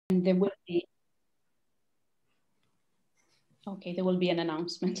there will be, okay, there will be an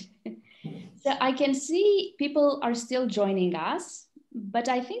announcement. So I can see people are still joining us, but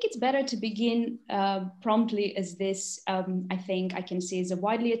I think it's better to begin promptly, as this, I think I can see, is a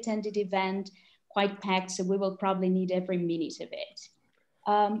widely attended event, quite packed, so we will probably need every minute of it.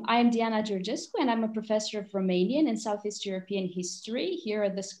 I am Diana Georgescu, and I'm a professor of Romanian and Southeast European history here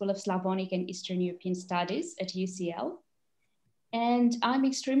at the School of Slavonic and Eastern European Studies at UCL. And I'm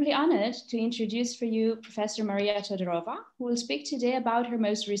extremely honored to introduce for you Professor Maria Todorova, who will speak today about her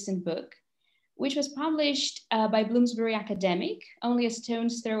most recent book, which was published by Bloomsbury Academic, only a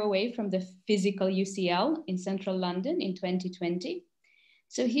stone's throw away from the physical UCL in central London in 2020.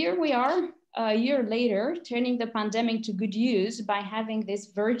 So here we are, a year later, turning the pandemic to good use by having this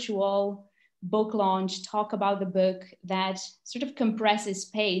virtual book launch, talk about the book that sort of compresses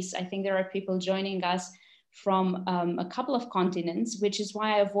pace. I think there are people joining us from a couple of continents, which is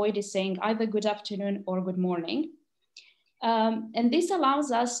why I avoided saying either good afternoon or good morning. And this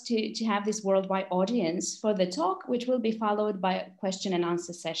allows us to have this worldwide audience for the talk, which will be followed by a question and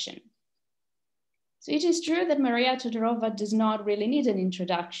answer session. So it is true that Maria Todorova does not really need an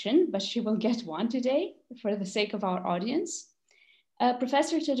introduction, but she will get one today for the sake of our audience.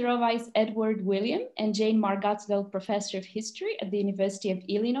 Professor Todorova is Edward William and Jane Margatsville Professor of History at the University of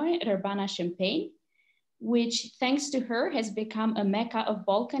Illinois at Urbana-Champaign, which, thanks to her, has become a mecca of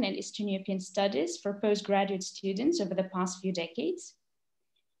Balkan and Eastern European studies for postgraduate students over the past few decades.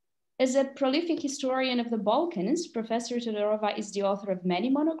 As a prolific historian of the Balkans, Professor Todorova is the author of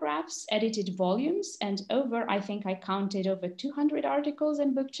many monographs, edited volumes, and I think I counted over 200 articles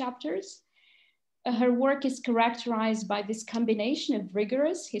and book chapters. Her work is characterized by this combination of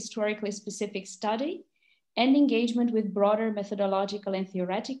rigorous, historically specific study and engagement with broader methodological and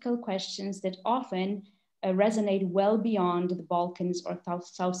theoretical questions that often resonate well beyond the Balkans or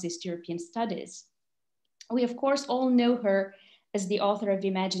Southeast European studies. We, of course, all know her as the author of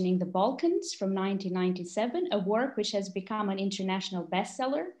Imagining the Balkans from 1997, a work which has become an international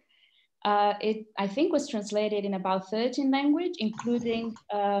bestseller. It, I think, was translated in about 13 languages, including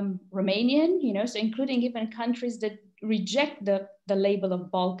Romanian, so including even countries that reject the label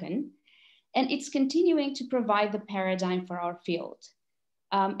of Balkan. And it's continuing to provide the paradigm for our field.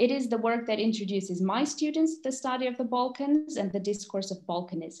 It is the work that introduces my students to the study of the Balkans and the discourse of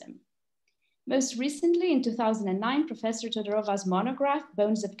Balkanism. Most recently, in 2009, Professor Todorova's monograph,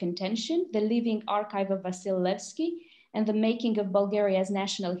 Bones of Contention, The Living Archive of Vasil Levski and the Making of Bulgaria's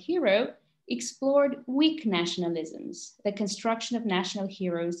National Hero, explored weak nationalisms, the construction of national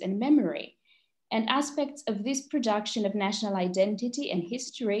heroes and memory. And aspects of this production of national identity and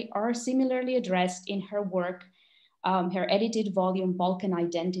history are similarly addressed in her work, her edited volume, Balkan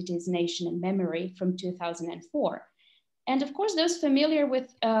Identities, Nation and Memory from 2004. And of course, those familiar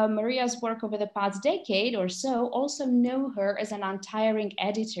with Maria's work over the past decade or so also know her as an untiring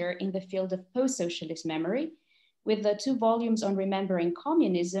editor in the field of post-socialist memory, with the 2 volumes on remembering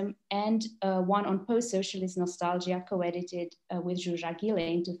communism and one on post-socialist nostalgia co-edited with Zsuzsa Gile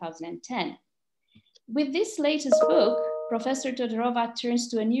in 2010. With this latest book, Professor Todorova turns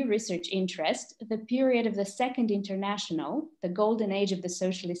to a new research interest, the period of the Second International, the golden age of the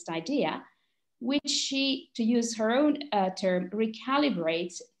socialist idea, which she, to use her own term,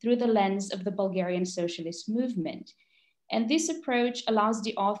 recalibrates through the lens of the Bulgarian socialist movement. And this approach allows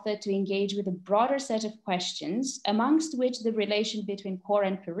the author to engage with a broader set of questions, amongst which the relation between core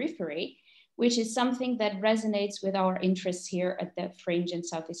and periphery, which is something that resonates with our interests here at the Fringe and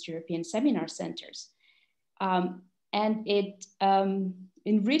Southeast European Seminar Centers.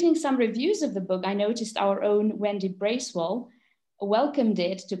 In reading some reviews of the book, I noticed our own Wendy Bracewell welcomed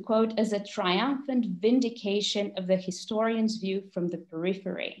it to quote as a triumphant vindication of the historian's view from the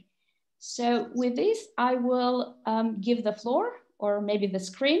periphery. So with this, I will give the floor, or maybe the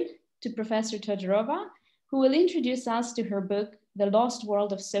screen, to Professor Todorova, who will introduce us to her book, The Lost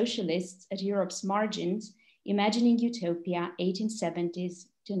World of Socialists at Europe's Margins, Imagining Utopia, 1870s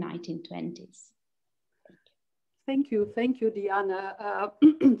to 1920s. Thank you, Diana.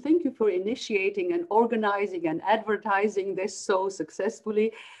 Thank you for initiating and organizing and advertising this so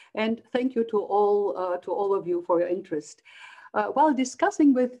successfully. And thank you to all of you for your interest. While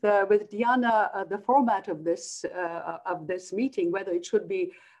discussing with Diana the format of this meeting, whether it should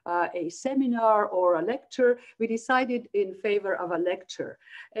be a seminar or a lecture, we decided in favor of a lecture.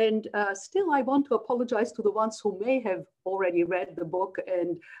 And still, I want to apologize to the ones who may have already read the book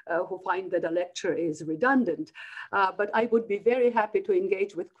and who find that a lecture is redundant. But I would be very happy to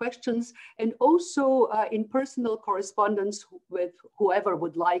engage with questions and also in personal correspondence with whoever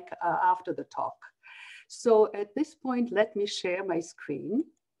would like after the talk. So at this point, let me share my screen.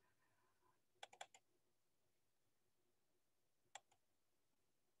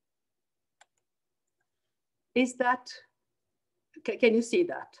 is that, can you see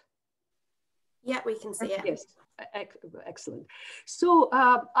that? Yeah, we can see it. Yes, excellent. So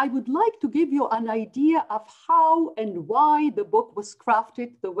I would like to give you an idea of how and why the book was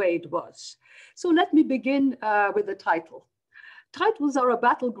crafted the way it was. So let me begin with the title. Titles are a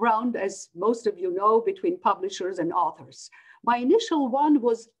battleground, as most of you know, between publishers and authors. My initial one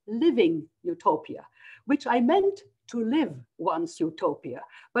was Living Utopia, which I meant to live one's utopia,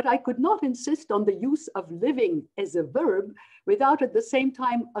 but I could not insist on the use of living as a verb without at the same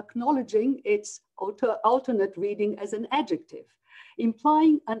time acknowledging its alternate reading as an adjective,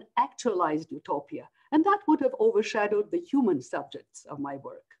 implying an actualized utopia, and that would have overshadowed the human subjects of my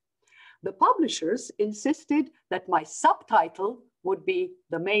work. The publishers insisted that my subtitle would be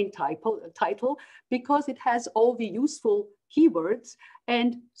the main title because it has all the useful keywords,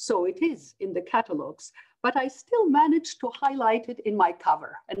 and so it is in the catalogs. But I still managed to highlight it in my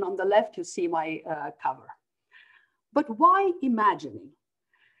cover. And on the left, you see my cover. But why imagining?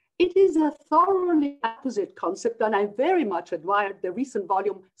 It is a thoroughly opposite concept, and I very much admired the recent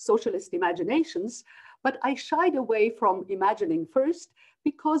volume, Socialist Imaginations, but I shied away from imagining first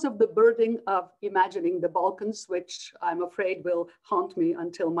because of the burden of imagining the Balkans, which I'm afraid will haunt me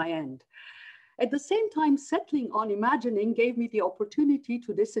until my end. At the same time, settling on imagining gave me the opportunity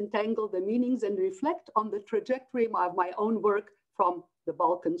to disentangle the meanings and reflect on the trajectory of my own work from the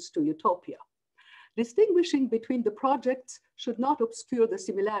Balkans to Utopia. Distinguishing between the projects should not obscure the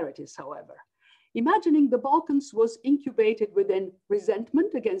similarities, however. Imagining the Balkans was incubated within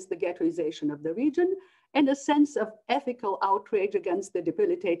resentment against the ghettoization of the region and a sense of ethical outrage against the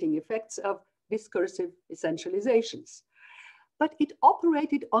debilitating effects of discursive essentializations. But it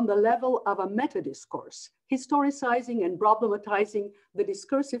operated on the level of a meta-discourse, historicizing and problematizing the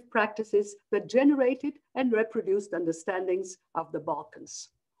discursive practices that generated and reproduced understandings of the Balkans.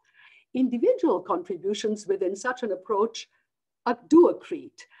 Individual contributions within such an approach do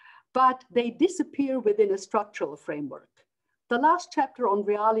accrete, but they disappear within a structural framework. The last chapter on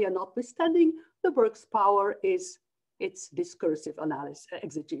realia notwithstanding, the work's power is its discursive analysis,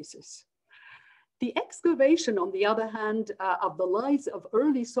 exegesis. The excavation, on the other hand, of the lives of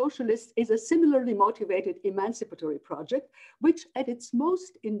early socialists is a similarly motivated emancipatory project, which at its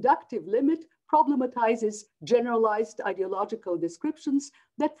most inductive limit problematizes generalized ideological descriptions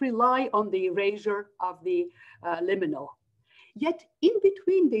that rely on the erasure of the liminal. Yet in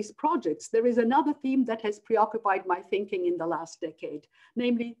between these projects, there is another theme that has preoccupied my thinking in the last decade,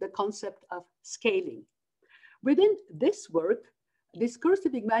 namely the concept of scaling. Within this work,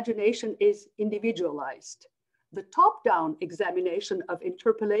 discursive imagination is individualized. The top-down examination of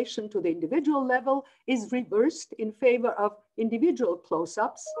interpellation to the individual level is reversed in favor of individual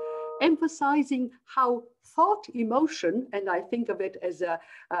close-ups, emphasizing how thought emotion, and I think of it as a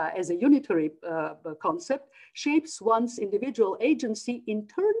unitary concept, shapes one's individual agency, in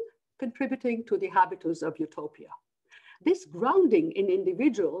turn contributing to the habitus of utopia. This grounding in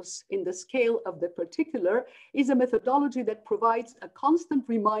individuals in the scale of the particular is a methodology that provides a constant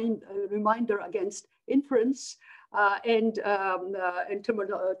reminder against inference and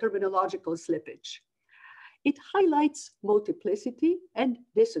terminological slippage. It highlights multiplicity and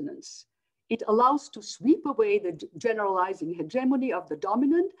dissonance. It allows to sweep away the generalizing hegemony of the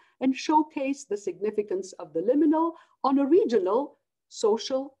dominant and showcase the significance of the liminal on a regional,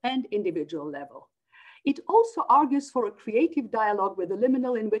 social, and individual level. It also argues for a creative dialogue with the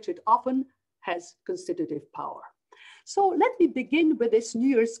liminal in which it often has constitutive power. So let me begin with this New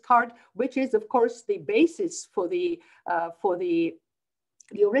Year's card, which is of course the basis for the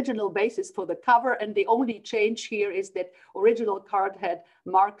original basis for the cover, and the only change here is that original card had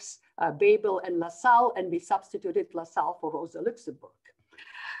Marx, Bebel, and Lassalle, and we substituted Lassalle for Rosa Luxemburg.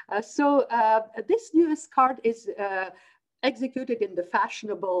 This New Year's card is executed in the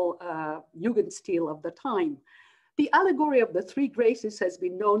fashionable Jugendstil of the time. The allegory of the three graces has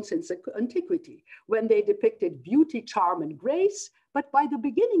been known since antiquity, when they depicted beauty, charm, and grace, but by the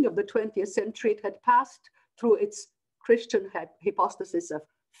beginning of the 20th century, it had passed through its Christian hypostasis of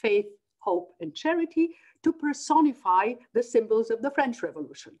faith, hope, and charity to personify the symbols of the French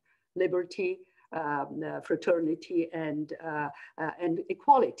Revolution: liberty, fraternity, and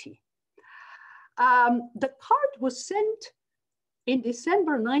equality. The card was sent in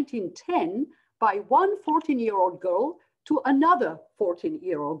December 1910 by one 14-year-old girl to another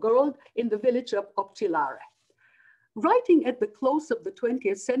 14-year-old girl in the village of Optilare. Writing at the close of the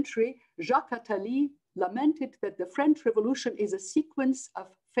 20th century, Jacques Attali lamented that the French Revolution is a sequence of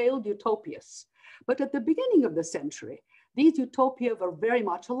failed utopias. But at the beginning of the century, these utopia were very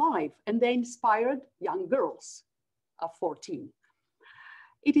much alive, and they inspired young girls of 14.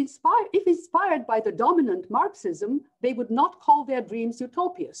 If inspired by the dominant Marxism, they would not call their dreams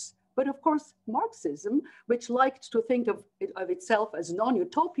utopias. But of course, Marxism, which liked to think of itself as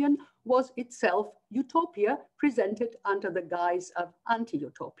non-utopian, was itself utopia presented under the guise of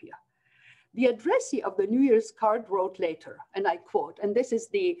anti-utopia. The addressee of the New Year's card wrote later, and I quote, and this is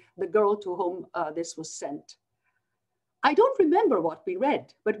the girl to whom this was sent. I don't remember what we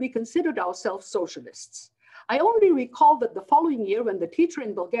read, but we considered ourselves socialists. I only recall that the following year, when the teacher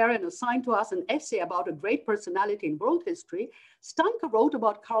in Bulgarian assigned to us an essay about a great personality in world history, Stanka wrote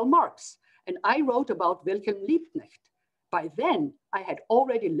about Karl Marx, and I wrote about Wilhelm Liebknecht. By then, I had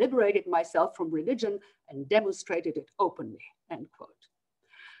already liberated myself from religion and demonstrated it openly, end quote.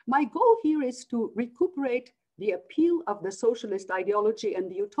 My goal here is to recuperate the appeal of the socialist ideology and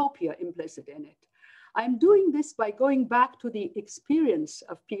the utopia implicit in it. I'm doing this by going back to the experience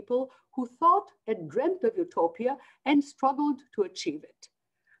of people who thought and dreamt of utopia and struggled to achieve it.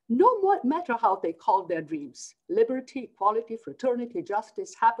 No matter how they called their dreams, liberty, equality, fraternity,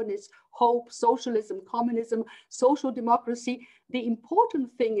 justice, happiness, hope, socialism, communism, social democracy, the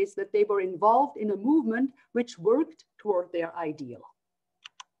important thing is that they were involved in a movement which worked toward their ideal.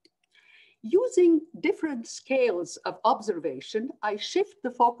 Using different scales of observation, I shift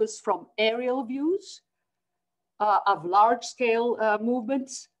the focus from aerial views of large-scale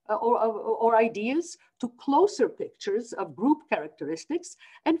movements or ideas to closer pictures of group characteristics,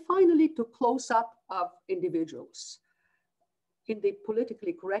 and finally to close-up of individuals. In the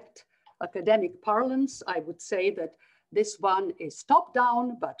politically correct academic parlance, I would say that this one is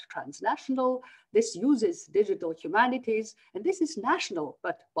top-down but transnational, this uses digital humanities, and this is national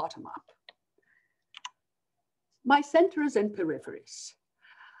but bottom-up. My centers and peripheries.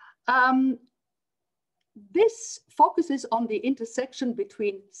 This focuses on the intersection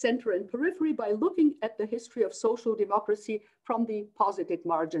between center and periphery by looking at the history of social democracy from the positive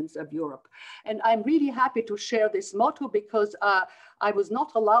margins of Europe. And I'm really happy to share this motto because I was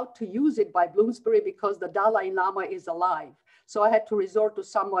not allowed to use it by Bloomsbury because the Dalai Lama is alive. So I had to resort to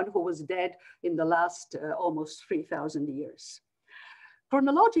someone who was dead in the last almost 3,000 years.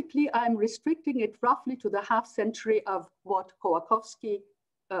 Chronologically, I'm restricting it roughly to the half century of what Kołakowski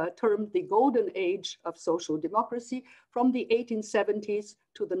termed the golden age of social democracy from the 1870s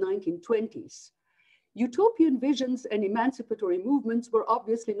to the 1920s. Utopian visions and emancipatory movements were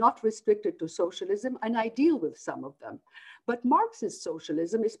obviously not restricted to socialism, and I deal with some of them. But Marxist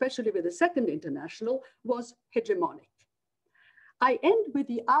socialism, especially with the Second International, was hegemonic. I end with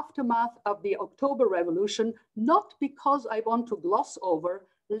the aftermath of the October Revolution, not because I want to gloss over,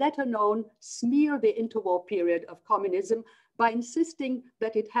 let alone smear the interwar period of communism by insisting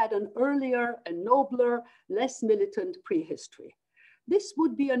that it had an earlier and nobler, less militant prehistory. This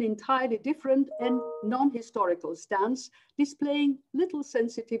would be an entirely different and non-historical stance, displaying little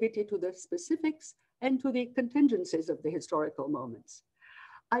sensitivity to the specifics and to the contingencies of the historical moments.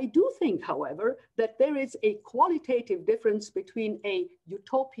 I do think, however, that there is a qualitative difference between a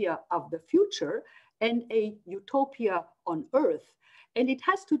utopia of the future and a utopia on Earth. And it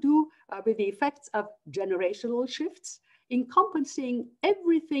has to do with the effects of generational shifts, encompassing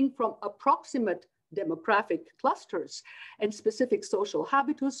everything from approximate demographic clusters and specific social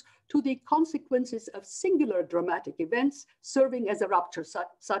habitus to the consequences of singular dramatic events serving as a rupture,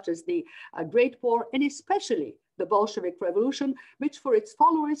 such as the Great War, and especially the Bolshevik Revolution, which for its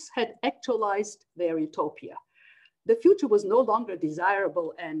followers had actualized their utopia. The future was no longer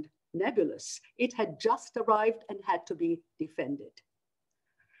desirable and nebulous. It had just arrived and had to be defended.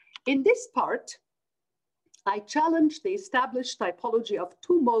 In this part, I challenge the established typology of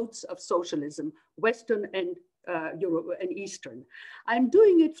two modes of socialism, Western and Eastern. I'm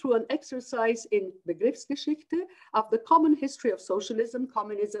doing it through an exercise in Begriffsgeschichte of the common history of socialism,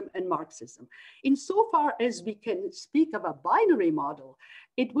 communism, and Marxism. Insofar as we can speak of a binary model,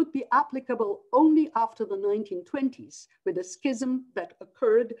 it would be applicable only after the 1920s, with a schism that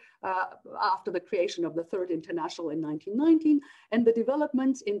occurred after the creation of the Third International in 1919 and the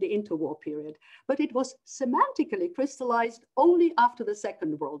developments in the interwar period. But it was semantically crystallized only after the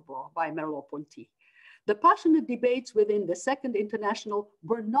Second World War by Merleau-Ponty. The passionate debates within the Second International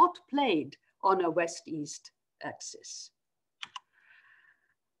were not played on a West-East axis.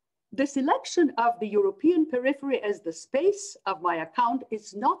 The selection of the European periphery as the space of my account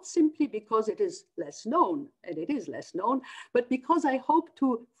is not simply because it is less known, and it is less known, but because I hope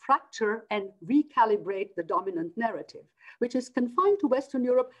to fracture and recalibrate the dominant narrative, which is confined to Western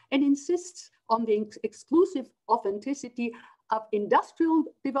Europe and insists on the exclusive authenticity of industrial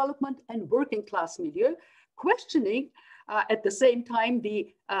development and working class milieu, questioning at the same time,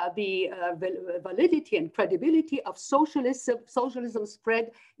 the validity and credibility of socialism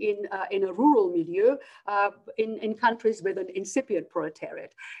spread in a rural milieu in countries with an incipient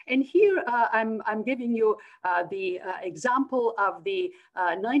proletariat. And here I'm giving you the example of the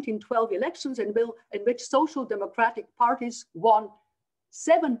 1912 elections in which social democratic parties won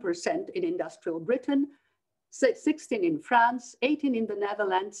 7% in industrial Britain, 16 in France, 18 in the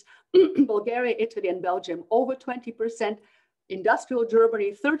Netherlands, Bulgaria, Italy, and Belgium over 20%, industrial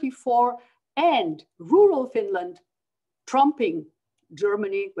Germany 34%, and rural Finland trumping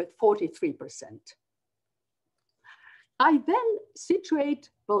Germany with 43%. I then situate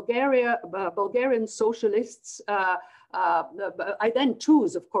Bulgarian socialists. I then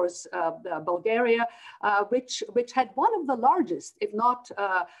choose, of course, Bulgaria, which had one of the largest, if not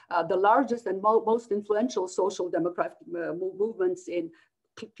the largest and most influential social democratic movements in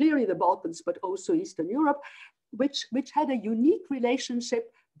clearly the Balkans, but also Eastern Europe, which had a unique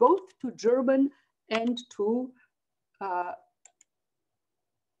relationship both to German and to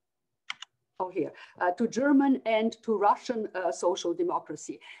to German and to Russian social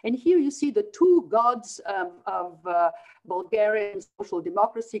democracy. And here you see the two gods of Bulgarian social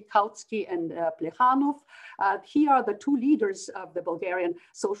democracy, Kautsky and Plekhanov. Here are the two leaders of the Bulgarian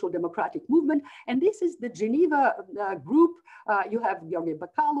social democratic movement. And this is the Geneva group. You have Georgy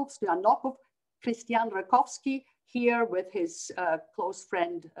Bakalov, Stoyanokov, Christian Rakovsky, here with his close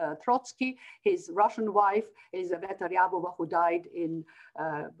friend Trotsky, his Russian wife, Elizaveta Ryabova, who died in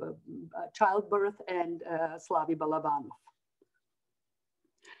childbirth, and Slavy Balabanov.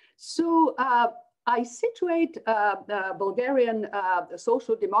 So I situate Bulgarian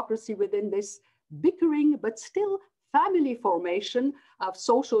social democracy within this bickering, but still family formation of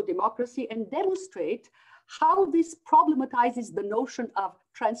social democracy, and demonstrate how this problematizes the notion of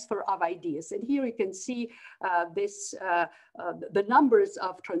transfer of ideas. And here you can see the numbers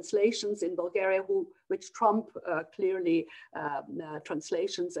of translations in Bulgaria which trump clearly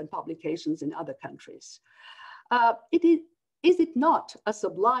translations and publications in other countries. Is it not a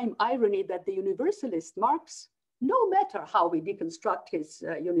sublime irony that the universalist Marx, no matter how we deconstruct his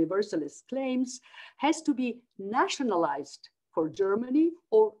universalist claims, has to be nationalized for Germany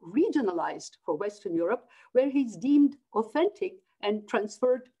or regionalized for Western Europe, where he's deemed authentic and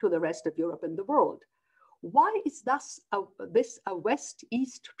transferred to the rest of Europe and the world? Why is thus this a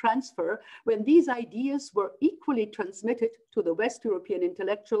West-East transfer when these ideas were equally transmitted to the West European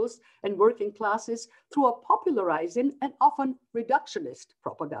intellectuals and working classes through a popularizing and often reductionist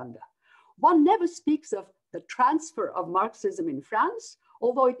propaganda? One never speaks of the transfer of Marxism in France,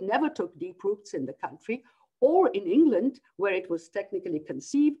 although it never took deep roots in the country, or in England, where it was technically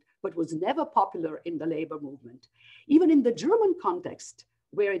conceived, but was never popular in the labor movement. Even in the German context,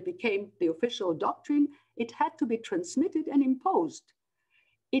 where it became the official doctrine, it had to be transmitted and imposed.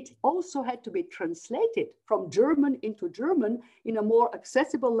 It also had to be translated from German into German in a more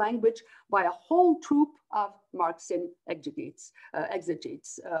accessible language by a whole troop of Marxian exegetes.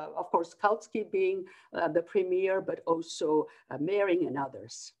 Of course, Kautsky being the premier, but also Mehring and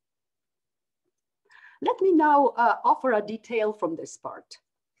others. Let me now offer a detail from this part.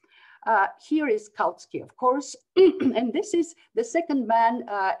 Here is Kautsky, of course, and this is the second man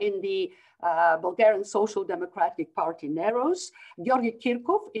in the Bulgarian Social Democratic Party, Neros, Georgy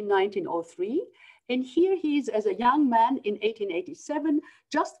Kirkov in 1903. And here he is as a young man in 1887,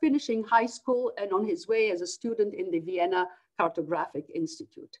 just finishing high school and on his way as a student in the Vienna Cartographic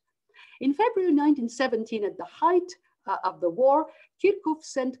Institute. In February 1917, at the height of the war, Kirkov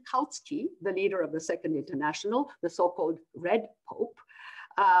sent Kautsky, the leader of the Second International, the so-called Red Pope,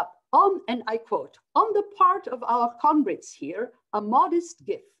 and I quote, "On the part of our comrades here, a modest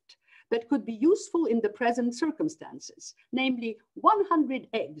gift that could be useful in the present circumstances, namely 100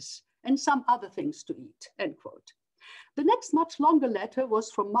 eggs and some other things to eat," end quote. The next much longer letter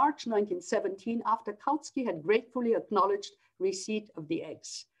was from March 1917, after Kautsky had gratefully acknowledged receipt of the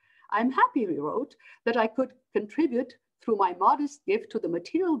eggs. "I'm happy," he wrote, "that I could contribute through my modest gift to the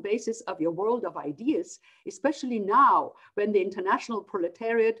material basis of your world of ideas, especially now when the international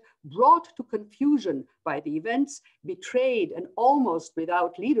proletariat, brought to confusion by the events, betrayed and almost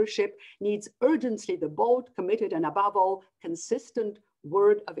without leadership, needs urgently the bold, committed, and above all, consistent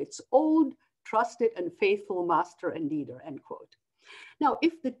word of its old, trusted, and faithful master and leader," end quote. Now,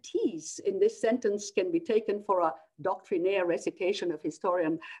 if the T's in this sentence can be taken for a doctrinaire recitation of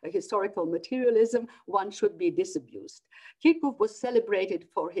historical materialism, one should be disabused. Kirkov was celebrated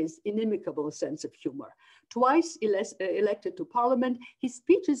for his inimicable sense of humor. Twice elected to parliament, his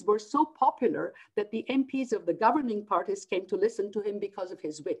speeches were so popular that the MPs of the governing parties came to listen to him because of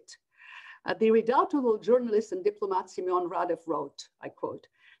his wit. The redoubtable journalist and diplomat Simeon Radev wrote, I quote,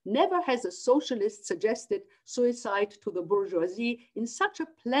 "Never has a socialist suggested suicide to the bourgeoisie in such a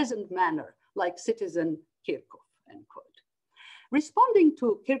pleasant manner like citizen Kirkov," end quote. Responding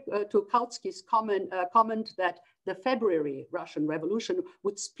to Kautsky's comment that the February Russian Revolution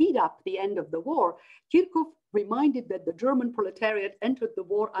would speed up the end of the war, Kirkov reminded that the German proletariat entered the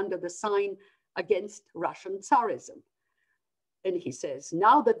war under the sign against Russian Tsarism. And he says,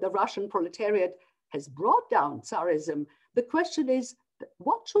 now that the Russian proletariat has brought down Tsarism, the question is,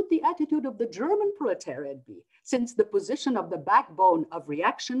 what should the attitude of the German proletariat be, since the position of the backbone of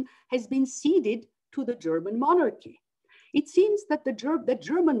reaction has been ceded to the German monarchy? It seems that the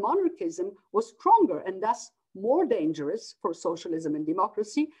German monarchism was stronger and thus more dangerous for socialism and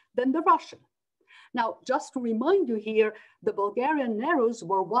democracy than the Russian. Now, just to remind you here, the Bulgarian Nerus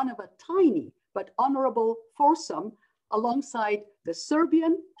were one of a tiny but honorable foursome alongside the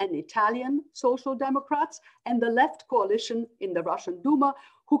Serbian and Italian Social Democrats and the left coalition in the Russian Duma,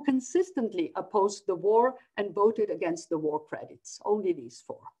 who consistently opposed the war and voted against the war credits, only these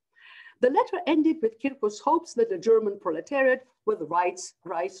four. The letter ended with Kirkov's hopes that the German proletariat would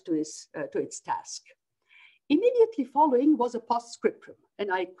rise to its task. Immediately following was a postscriptum,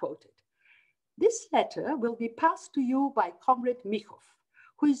 and I quote it. "This letter will be passed to you by Comrade Michov,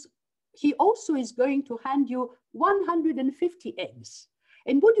 he also is going to hand you 150 eggs.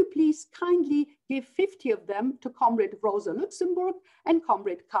 And would you please kindly give 50 of them to Comrade Rosa Luxemburg and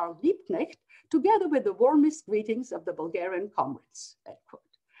Comrade Karl Liebknecht, together with the warmest greetings of the Bulgarian comrades," end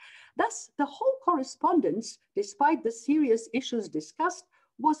quote. Thus, the whole correspondence, despite the serious issues discussed,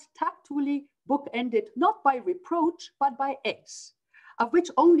 was tactfully bookended not by reproach, but by eggs, of which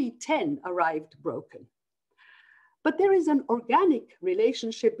only 10 arrived broken. But there is an organic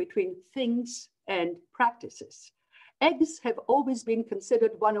relationship between things and practices. Eggs have always been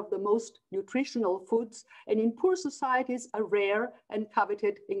considered one of the most nutritional foods, and in poor societies, a rare and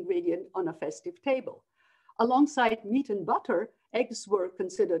coveted ingredient on a festive table. Alongside meat and butter, eggs were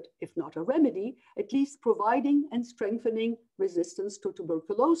considered, if not a remedy, at least providing and strengthening resistance to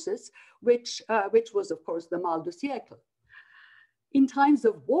tuberculosis, which was, of course, the mal du siècle. In times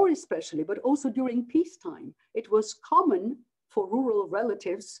of war especially, but also during peacetime, it was common for rural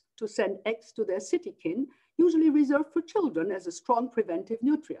relatives to send eggs to their city kin, usually reserved for children as a strong preventive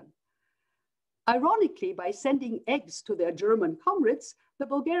nutrient. Ironically, by sending eggs to their German comrades, the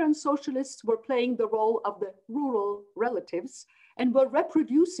Bulgarian socialists were playing the role of the rural relatives and were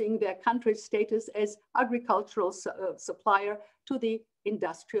reproducing their country's status as agricultural supplier to the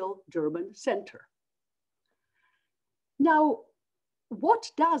industrial German center. Now,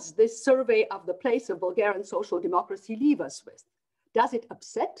 what does this survey of the place of Bulgarian social democracy leave us with? Does it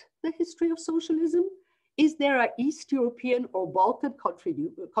upset the history of socialism? Is there an East European or Balkan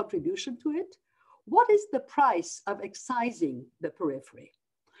contribution to it? What is the price of excising the periphery?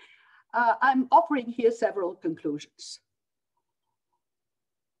 I'm offering here several conclusions.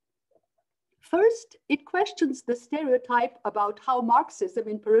 First, it questions the stereotype about how Marxism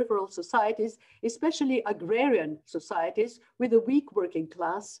in peripheral societies, especially agrarian societies with a weak working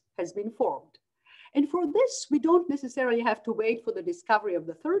class, has been formed. And for this, we don't necessarily have to wait for the discovery of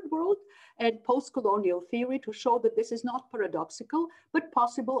the Third World and post-colonial theory to show that this is not paradoxical, but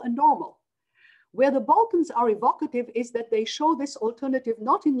possible and normal. Where the Balkans are evocative is that they show this alternative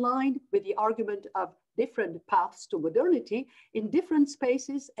not in line with the argument of different paths to modernity in different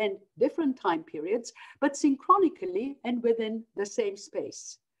spaces and different time periods, but synchronically and within the same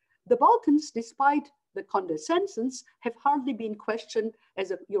space. The Balkans, despite the condescensions, have hardly been questioned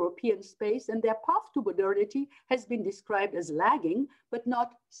as a European space, and their path to modernity has been described as lagging, but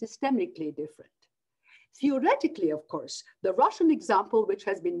not systemically different. Theoretically, of course, the Russian example, which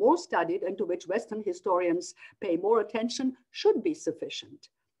has been more studied and to which Western historians pay more attention, should be sufficient.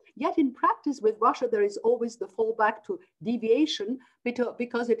 Yet in practice with Russia, there is always the fallback to deviation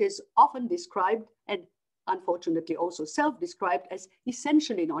because it is often described and unfortunately also self-described as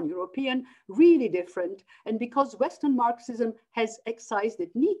essentially non-European, really different, and because Western Marxism has excised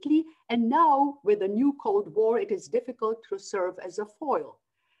it neatly, and now with the new Cold War, it is difficult to serve as a foil.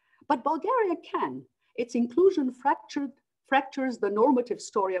 But Bulgaria can. Its inclusion fractures the normative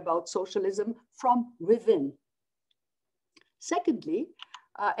story about socialism from within. Secondly,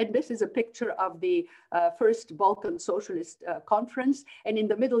 and this is a picture of the first Balkan Socialist Conference, and in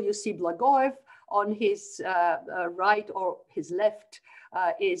the middle you see Blagoev, on his right or his left,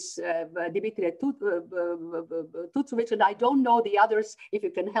 is Dimitri Tucovic, and I don't know the others. If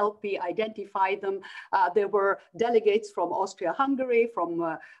you can help me identify them, there were delegates from Austria-Hungary,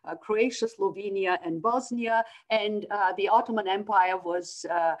 from Croatia, Slovenia, and Bosnia, and the Ottoman Empire was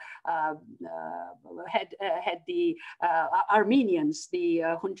had the Armenians, the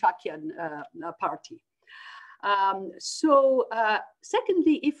Hunchakian party.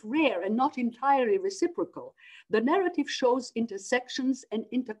 Secondly, if rare and not entirely reciprocal, the narrative shows intersections and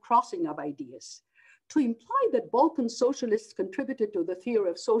intercrossing of ideas. To imply that Balkan socialists contributed to the theory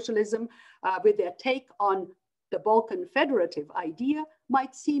of socialism with their take on the Balkan federative idea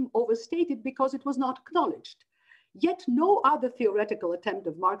might seem overstated because it was not acknowledged. Yet no other theoretical attempt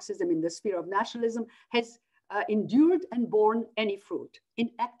of Marxism in the sphere of nationalism has endured and borne any fruit.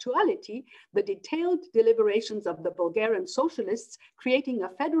 In actuality, the detailed deliberations of the Bulgarian socialists creating a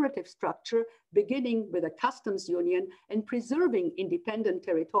federative structure, beginning with a customs union and preserving independent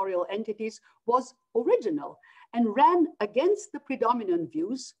territorial entities, was original and ran against the predominant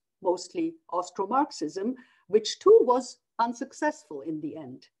views, mostly Austro-Marxism, which too was unsuccessful in the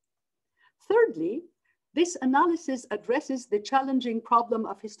end. Thirdly, this analysis addresses the challenging problem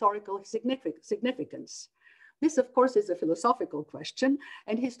of historical significance. This, of course, is a philosophical question,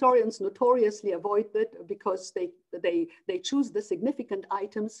 and historians notoriously avoid it because they choose the significant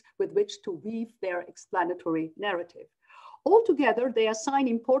items with which to weave their explanatory narrative. Altogether, they assign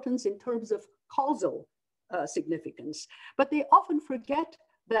importance in terms of causal significance, but they often forget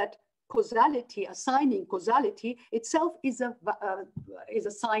that causality, assigning causality itself is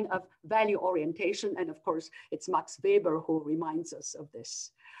a sign of value orientation, and of course, it's Max Weber who reminds us of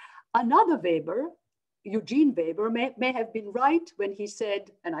this. Another Weber, Eugene Weber, may have been right when he said,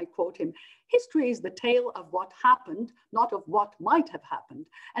 and I quote him, "History is the tale of what happened, not of what might have happened,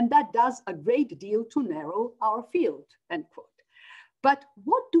 and that does a great deal to narrow our field," end quote. But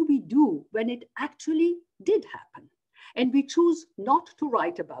what do we do when it actually did happen? And we choose not to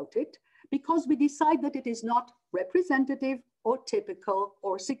write about it because we decide that it is not representative or typical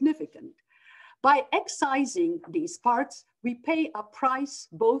or significant. By excising these parts, we pay a price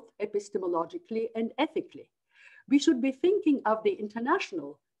both epistemologically and ethically. We should be thinking of the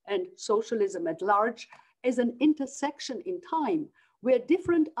international and socialism at large as an intersection in time where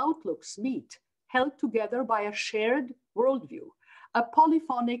different outlooks meet, held together by a shared worldview, a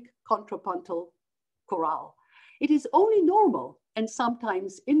polyphonic contrapuntal chorale. It is only normal and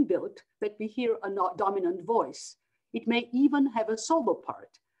sometimes inbuilt that we hear a dominant voice. It may even have a solo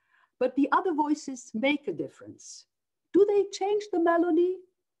part. But the other voices make a difference. Do they change the melody?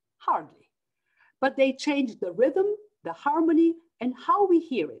 Hardly. But they change the rhythm, the harmony, and how we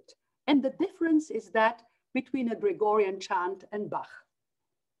hear it. And the difference is that between a Gregorian chant and Bach.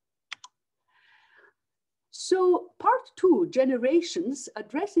 So part 2, Generations,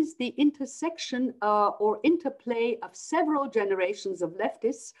 addresses the intersection or interplay of several generations of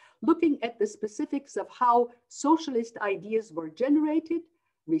leftists, looking at the specifics of how socialist ideas were generated,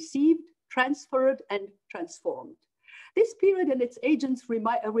 received, transferred, and transformed. This period and its agents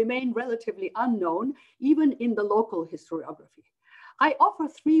remain relatively unknown, even in the local historiography. I offer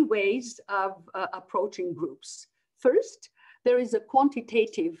 3 ways of approaching groups. First, there is a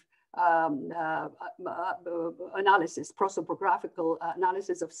quantitative analysis, prosopographical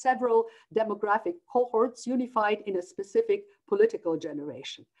analysis of several demographic cohorts unified in a specific political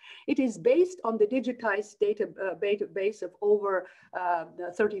generation. It is based on the digitized database of over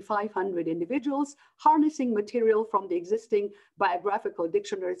 3,500 individuals, harnessing material from the existing biographical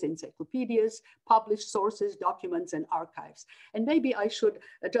dictionaries, encyclopedias, published sources, documents, and archives. And maybe I should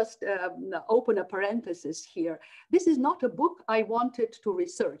just open a parenthesis here. This is not a book I wanted to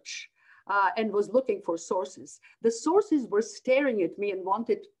research and was looking for sources. The sources were staring at me and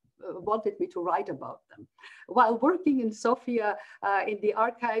wanted me to write about them. While working in Sofia in the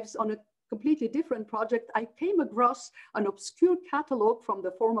archives on a completely different project, I came across an obscure catalog from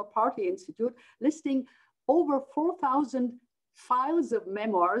the former Party Institute listing over 4,000 files of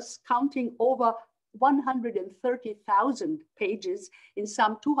memoirs, counting over 130,000 pages in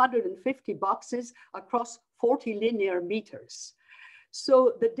some 250 boxes across 40 linear meters.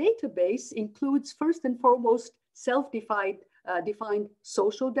 So the database includes first and foremost self-defined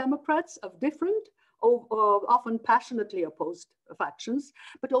social democrats of different, often passionately opposed factions,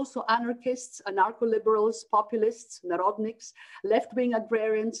 but also anarchists, anarcho-liberals, populists, narodniks, left-wing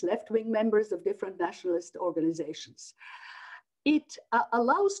agrarians, left-wing members of different nationalist organizations. It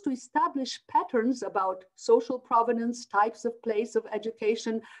allows to establish patterns about social provenance, types of place of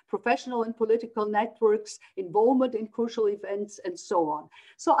education, professional and political networks, involvement in crucial events, and so on.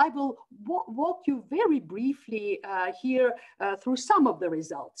 So I will walk you very briefly here through some of the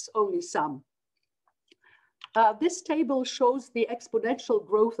results, only some. This table shows the exponential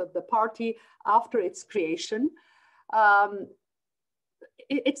growth of the party after its creation.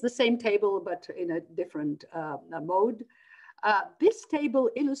 It's the same table, but in a different mode. This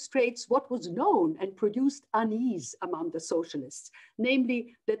table illustrates what was known and produced unease among the socialists,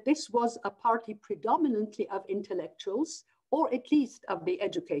 namely that this was a party predominantly of intellectuals, or at least of the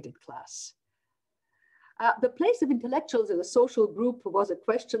educated class. The place of intellectuals in a social group was a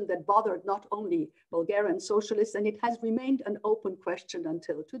question that bothered not only Bulgarian socialists, and it has remained an open question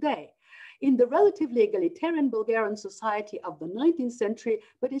until today. In the relatively egalitarian Bulgarian society of the 19th century,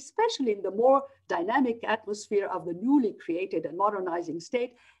 but especially in the more dynamic atmosphere of the newly created and modernizing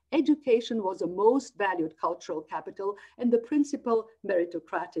state, education was a most valued cultural capital and the principal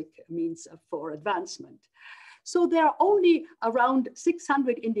meritocratic means for advancement. So there are only around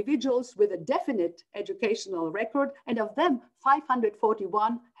 600 individuals with a definite educational record, and of them,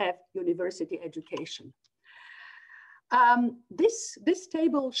 541 have university education. This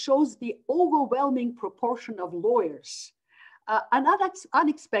table shows the overwhelming proportion of lawyers, an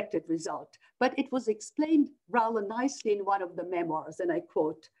unexpected result, but it was explained rather nicely in one of the memoirs, and I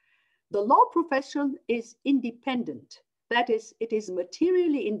quote, "The law profession is independent. That is, it is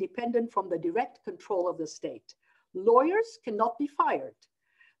materially independent from the direct control of the state. Lawyers cannot be fired.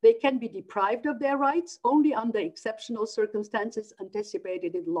 They can be deprived of their rights only under exceptional circumstances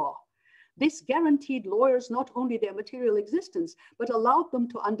anticipated in law. This guaranteed lawyers not only their material existence, but allowed them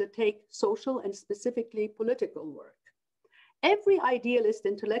to undertake social and specifically political work. Every idealist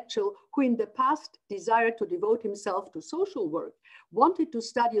intellectual who in the past desired to devote himself to social work wanted to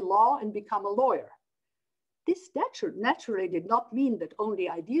study law and become a lawyer. This naturally did not mean that only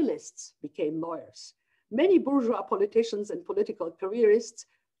idealists became lawyers. Many bourgeois politicians and political careerists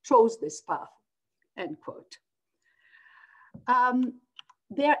chose this path," end quote.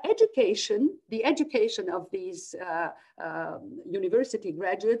 Their education, the education of these university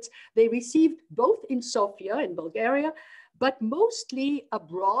graduates, they received both in Sofia, in Bulgaria, but mostly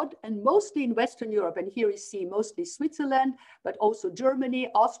abroad and mostly in Western Europe. And here you see mostly Switzerland, but also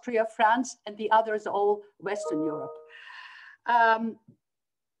Germany, Austria, France, and the others all Western Europe.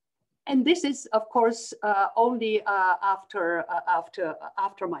 And this is, of course, only after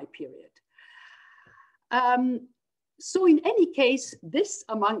my period. So in any case, this,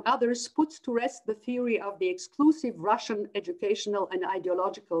 among others, puts to rest the theory of the exclusive Russian educational and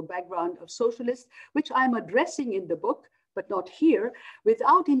ideological background of socialists, which I'm addressing in the book, but not here,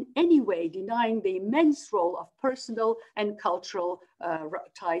 without in any way denying the immense role of personal and cultural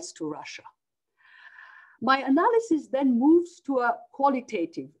ties to Russia. My analysis then moves to a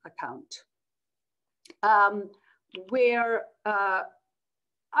qualitative account, where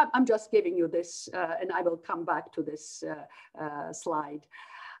I'm just giving you this, and I will come back to this slide,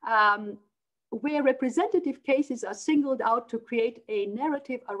 where representative cases are singled out to create a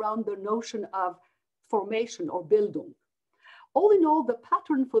narrative around the notion of formation or Bildung. All in all, the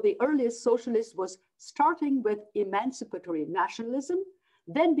pattern for the earliest socialists was starting with emancipatory nationalism,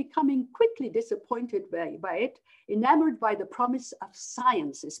 then becoming quickly disappointed by it, enamored by the promise of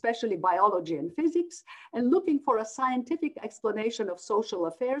science, especially biology and physics, and looking for a scientific explanation of social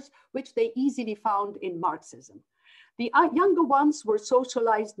affairs, which they easily found in Marxism. The younger ones were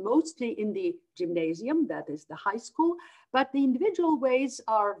socialized mostly in the gymnasium, that is the high school, but the individual ways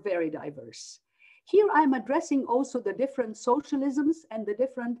are very diverse. Here I'm addressing also the different socialisms and the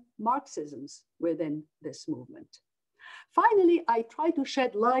different Marxisms within this movement. Finally, I try to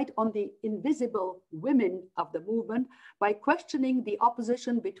shed light on the invisible women of the movement by questioning the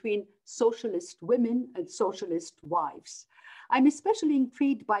opposition between socialist women and socialist wives. I'm especially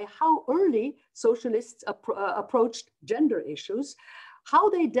intrigued by how early socialists approached gender issues, how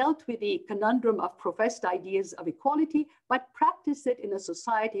they dealt with the conundrum of professed ideas of equality, but practiced it in a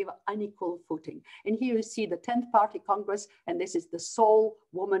society of unequal footing. And here you see the 10th Party Congress, and this is the sole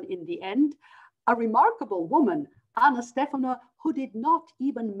woman in the end, a remarkable woman, Anna Stefanova, who did not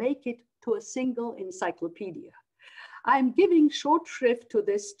even make it to a single encyclopedia. I'm giving short shrift to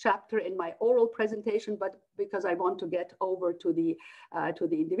this chapter in my oral presentation, but because I want to get over to the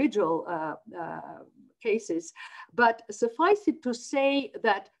individual cases. But suffice it to say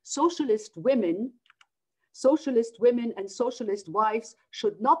that socialist women and socialist wives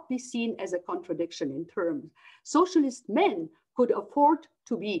should not be seen as a contradiction in terms. Socialist men could afford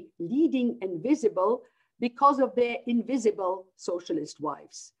to be leading and visible because of their invisible socialist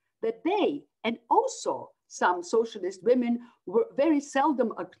wives. That they, and also some socialist women, were very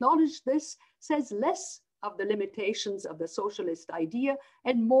seldom acknowledged this, says less of the limitations of the socialist idea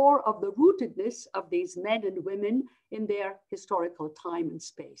and more of the rootedness of these men and women in their historical time and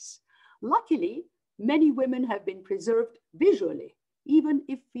space. Luckily, many women have been preserved visually, even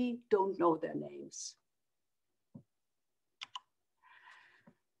if we don't know their names.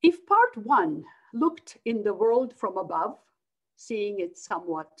 If part one looked in the world from above, seeing it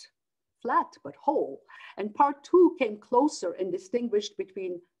somewhat flat but whole, and part two came closer and distinguished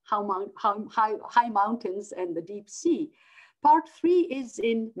between high mountains and the deep sea, part three is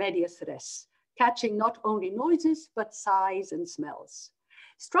in medias res, catching not only noises, but sights and smells.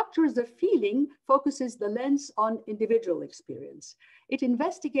 Structures of feeling focuses the lens on individual experience. It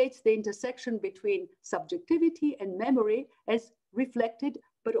investigates the intersection between subjectivity and memory as reflected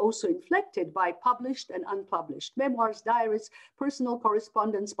but also inflected by published and unpublished memoirs, diaries, personal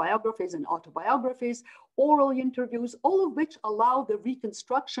correspondence, biographies and autobiographies, oral interviews, all of which allow the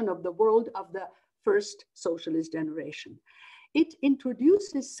reconstruction of the world of the first socialist generation. It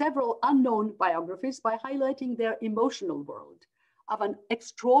introduces several unknown biographies by highlighting their emotional world of an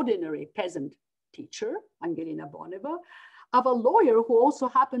extraordinary peasant teacher, Angelina Boneva, of a lawyer who also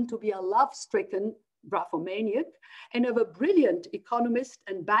happened to be a love-stricken graphomaniac, and of a brilliant economist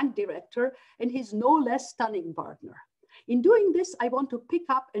and bank director and his no less stunning partner. In doing this, I want to pick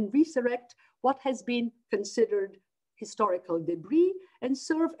up and resurrect what has been considered historical debris and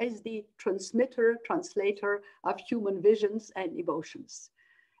serve as the transmitter, translator of human visions and emotions.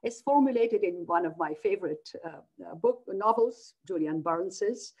 As formulated in one of my favorite novels, Julian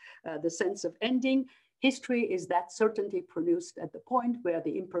Barnes's The Sense of Ending, history is that certainty produced at the point where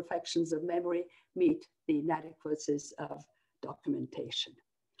the imperfections of memory meet the inadequacies of documentation.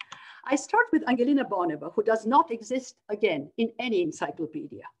 I start with Angelina Boneva, who does not exist again in any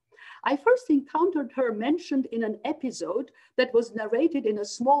encyclopedia. I first encountered her mentioned in an episode that was narrated in a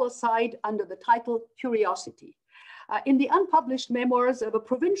small aside under the title Curiosity, in the unpublished memoirs of a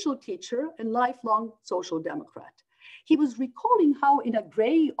provincial teacher and lifelong social democrat. He was recalling how in a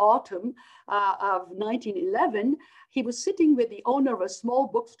gray autumn of 1911, he was sitting with the owner of a small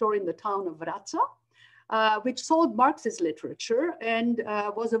bookstore in the town of Wraca, which sold Marxist literature and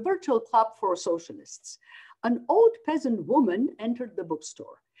was a virtual club for socialists. An old peasant woman entered the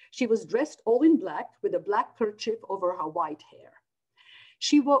bookstore. She was dressed all in black with a black kerchief over her white hair.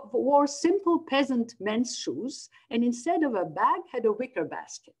 She wore simple peasant men's shoes and instead of a bag had a wicker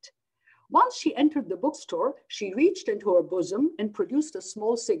basket. Once she entered the bookstore, she reached into her bosom and produced a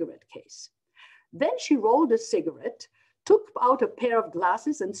small cigarette case. Then she rolled a cigarette, took out a pair of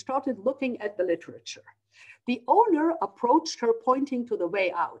glasses and started looking at the literature. The owner approached her, pointing to the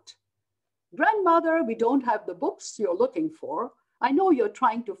way out. "Grandmother, we don't have the books you're looking for. I know you're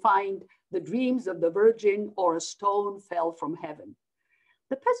trying to find The Dreams of the Virgin or A Stone Fell from Heaven."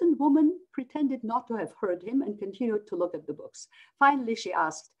 The peasant woman pretended not to have heard him and continued to look at the books. Finally, she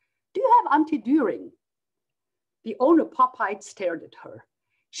asked, "Do you have Anti-Düring?" The owner pop-eyed stared at her.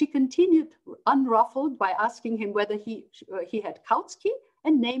 She continued unruffled by asking him whether he had Kautsky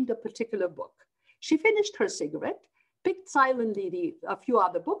and named a particular book. She finished her cigarette, picked silently a few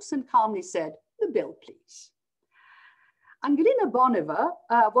other books and calmly said, "The bill, please." Angelina Boneva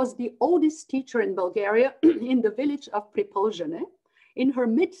was the oldest teacher in Bulgaria in the village of Pripoljane in her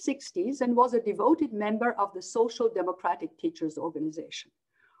mid-60s and was a devoted member of the Social Democratic Teachers Organization.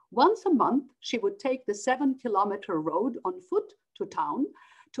 Once a month, she would take the 7-kilometer road on foot to town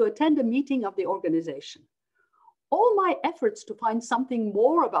to attend a meeting of the organization. All my efforts to find something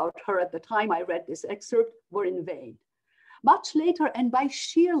more about her at the time I read this excerpt were in vain. Much later, and by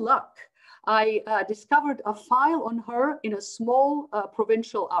sheer luck, I discovered a file on her in a small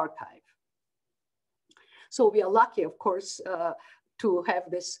provincial archive. So we are lucky, of course, to have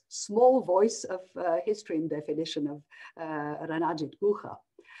this small voice of history and definition of Ranajit Guha.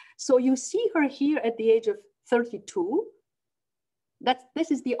 So you see her here at the age of 32. This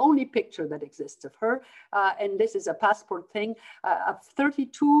is the only picture that exists of her. And this is a passport thing of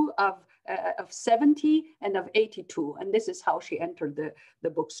 32, of 70, and of 82. And this is how she entered the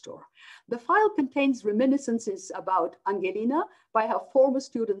bookstore. The file contains reminiscences about Angelina by her former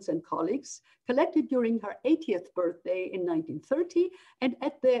students and colleagues, collected during her 80th birthday in 1930 and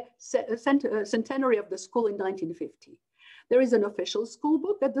at the centenary of the school in 1950. There is an official school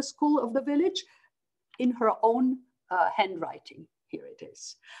book at the school of the village in her own handwriting. Here it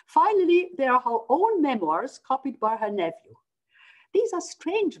is. Finally, there are her own memoirs copied by her nephew. These are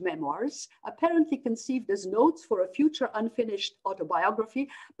strange memoirs, apparently conceived as notes for a future unfinished autobiography,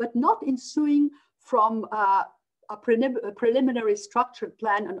 but not ensuing from a preliminary structured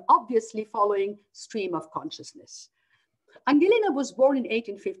plan and obviously following stream of consciousness. Angelina was born in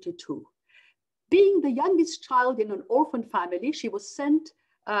 1852. Being the youngest child in an orphan family, she was sent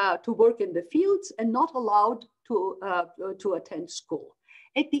to work in the fields and not allowed to attend school.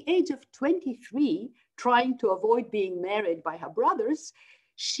 At the age of 23, trying to avoid being married by her brothers,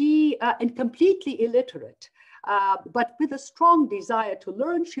 and completely illiterate, but with a strong desire to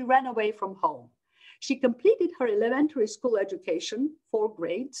learn, she ran away from home. She completed her elementary school education, 4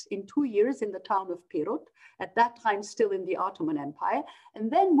 grades, in 2 years in the town of Pirot, at that time still in the Ottoman Empire, and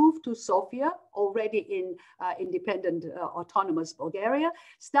then moved to Sofia, already in independent autonomous Bulgaria,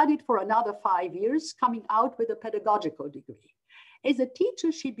 studied for another 5 years, coming out with a pedagogical degree. As a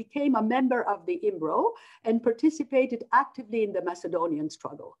teacher, she became a member of the IMBRO and participated actively in the Macedonian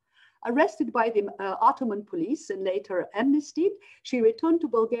struggle. Arrested by the Ottoman police and later amnestied, she returned to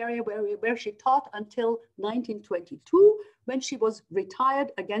Bulgaria where she taught until 1922, when she was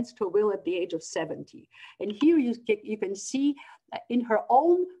retired against her will at the age of 70. And here you can see in her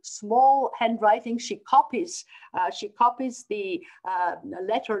own small handwriting, she copies the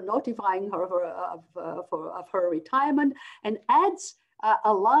letter notifying her of her retirement and adds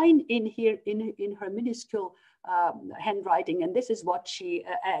a line in here in her minuscule handwriting, and this is what she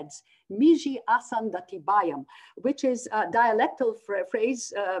adds: "Miji asan datibayam," which is a dialectal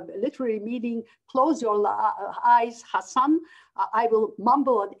phrase, literally meaning "close your eyes, Hassan, I will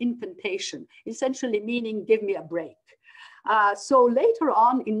mumble an incantation," essentially meaning "give me a break." So later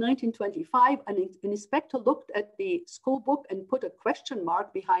on in 1925, an inspector looked at the school book and put a question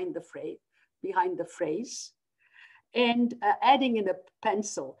mark behind the phrase, and adding in a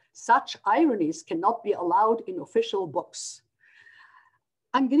pencil, "Such ironies cannot be allowed in official books."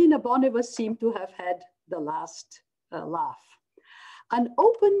 Angelina Boneva seemed to have had the last laugh. An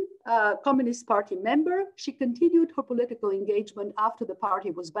open Communist Party member, she continued her political engagement after the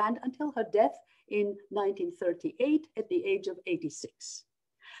party was banned until her death in 1938 at the age of 86.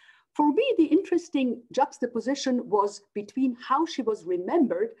 For me, the interesting juxtaposition was between how she was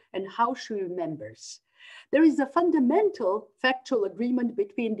remembered and how she remembers. There is a fundamental factual agreement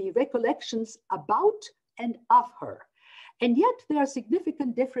between the recollections about and of her. And yet there are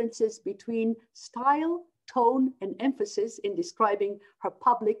significant differences between style, tone, and emphasis in describing her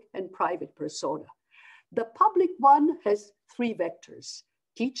public and private persona. The public one has 3 vectors: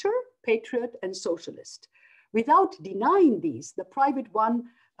 teacher, patriot, and socialist. Without denying these, the private one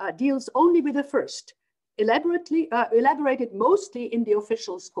deals only with the first, elaborated mostly in the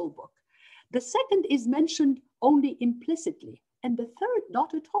official school book. The second is mentioned only implicitly, and the third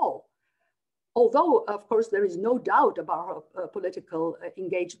not at all. Although, of course, there is no doubt about her political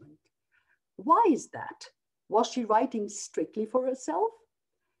engagement. Why is that? Was she writing strictly for herself?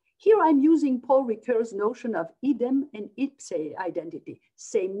 Here I'm using Paul Ricoeur's notion of idem and ipse identity,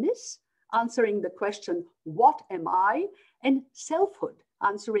 sameness, answering the question, what am I? And selfhood,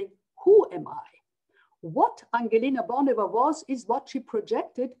 answering, who am I? What Angelina Boneva was is what she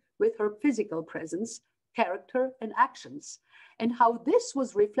projected with her physical presence, character, and actions, and how this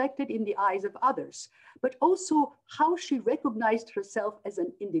was reflected in the eyes of others, but also how she recognized herself as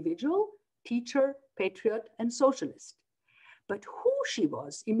an individual, teacher, patriot, and socialist. But who she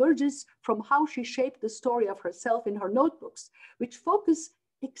was emerges from how she shaped the story of herself in her notebooks, which focus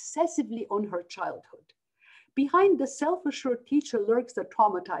excessively on her childhood. Behind the self-assured teacher lurks a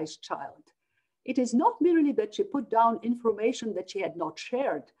traumatized child. It is not merely that she put down information that she had not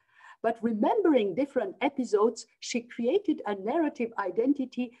shared, but remembering different episodes, she created a narrative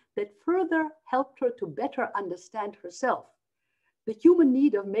identity that further helped her to better understand herself. The human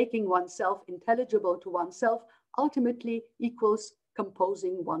need of making oneself intelligible to oneself ultimately equals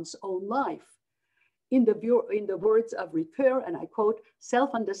composing one's own life. In the words of Ricoeur, and I quote,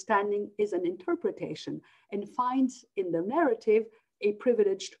 "Self-understanding is an interpretation and finds in the narrative a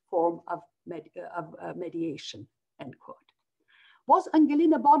privileged form of mediation," end quote. Was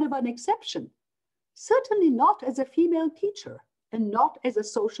Angelina Boneva an exception? Certainly not as a female teacher, and not as a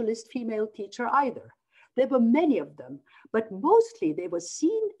socialist female teacher either. There were many of them, but mostly they were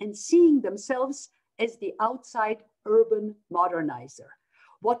seen and seeing themselves as the outside urban modernizer.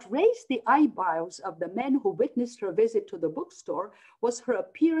 What raised the eyebrows of the men who witnessed her visit to the bookstore was her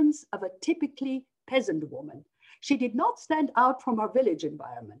appearance of a typically peasant woman. She did not stand out from her village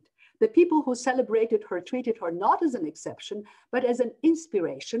environment. The people who celebrated her treated her not as an exception, but as an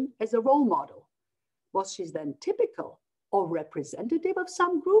inspiration, as a role model. Was she then typical or representative of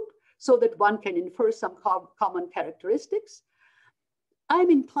some group so that one can infer some common characteristics?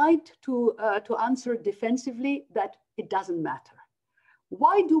 I'm inclined to answer defensively that it doesn't matter.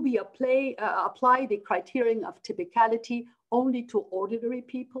 Why do we apply the criterion of typicality only to ordinary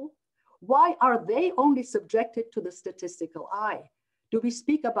people? Why are they only subjected to the statistical eye? Do we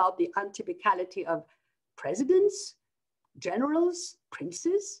speak about the untypicality of presidents, generals,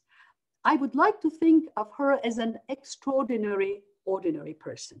 princes? I would like to think of her as an extraordinary, ordinary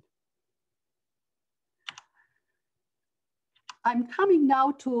person. I'm coming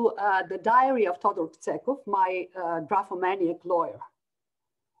now to the diary of Todor Tsekov, my graphomaniac lawyer,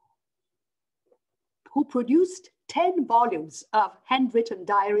 who produced 10 volumes of handwritten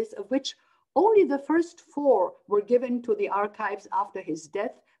diaries, of which only the first 4 were given to the archives after his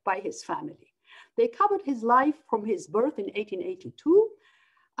death by his family. They covered his life from his birth in 1882,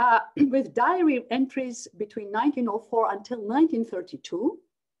 with diary entries between 1904 until 1932,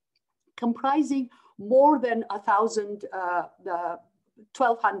 comprising more than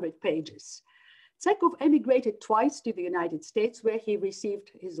 1,200 pages. Tsekov emigrated twice to the United States, where he received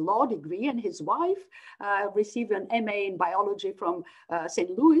his law degree, and his wife received an MA in biology from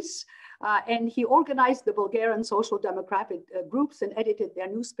St. Louis. And he organized the Bulgarian social democratic groups and edited their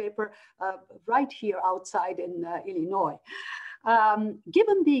newspaper right here outside in Illinois.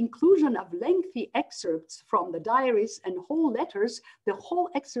 Given the inclusion of lengthy excerpts from the diaries and whole letters, the whole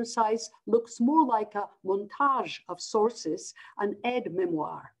exercise looks more like a montage of sources, an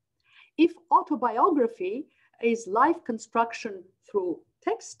aide-memoir. If autobiography is life construction through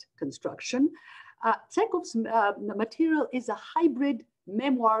text construction, Tsekov's material is a hybrid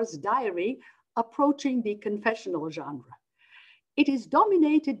memoirs diary approaching the confessional genre. It is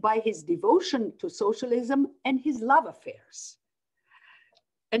dominated by his devotion to socialism and his love affairs.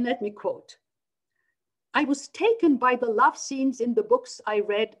 And let me quote, "I was taken by the love scenes in the books I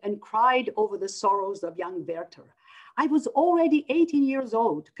read and cried over the sorrows of young Werther. I was already 18 years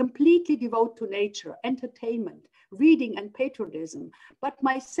old, completely devoted to nature, entertainment, reading, and patriotism, but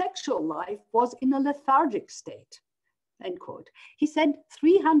my sexual life was in a lethargic state." End quote. He sent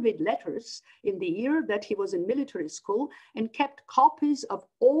 300 letters in the year that he was in military school and kept copies of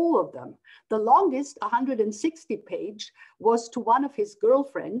all of them. The longest, 160-page, was to one of his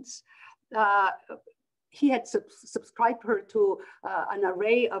girlfriends. He had subscribed her to an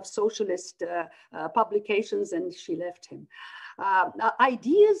array of socialist publications, and she left him.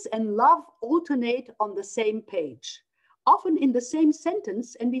 Ideas and love alternate on the same page, often in the same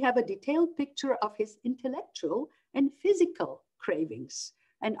sentence, and we have a detailed picture of his intellectual and physical cravings.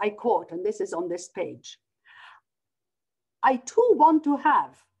 And I quote, and this is on this page, I too want to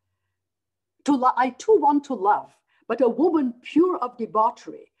love, but a woman pure of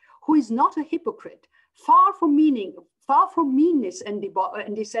debauchery, who is not a hypocrite, far from meanness and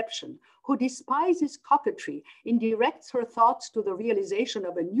deception, who despises coquetry and directs her thoughts to the realization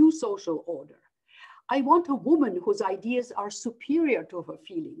of a new social order. I want a woman whose ideas are superior to her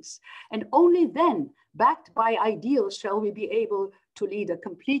feelings, and only then, backed by ideals, shall we be able to lead a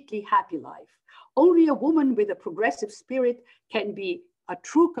completely happy life. Only a woman with a progressive spirit can be a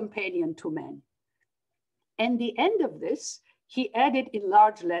true companion to men. And the end of this, he added in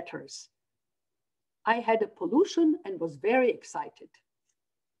large letters, I had a pollution and was very excited.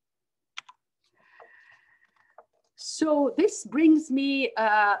 So this brings me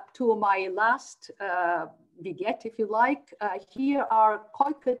to my last vignette, if you like. Here are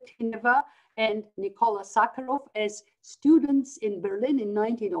Koika Tineva and Nikola Sakharov as students in Berlin in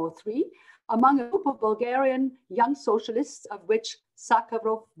 1903, among a group of Bulgarian young socialists, of which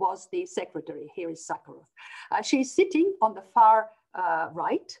Sakharov was the secretary. Here is Sakharov. She's sitting on the far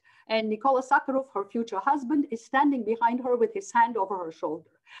right, and Nikola Sakharov, her future husband, is standing behind her with his hand over her shoulder.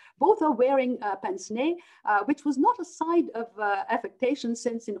 Both are wearing pince-nez, which was not a sign of affectation,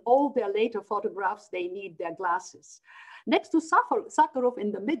 since in all their later photographs, they need their glasses. Next to Sakharov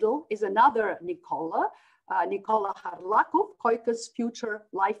in the middle is another Nikola, Nikola Harlakov, Koika's future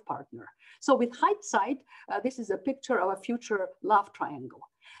life partner. So with hindsight, this is a picture of a future love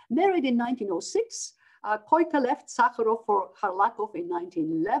triangle. Married in 1906, Koika left Sakharov for Harlakov in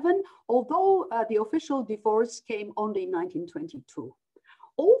 1911, although the official divorce came only in 1922.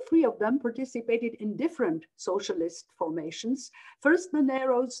 All three of them participated in different socialist formations. First the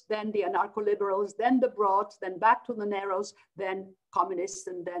Narrows, then the anarcho-liberals, then the Broads, then back to the Narrows, then communists,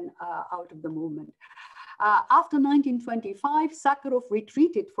 and then out of the movement. After 1925, Sakharov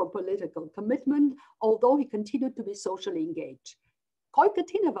retreated from political commitment, although he continued to be socially engaged. Koika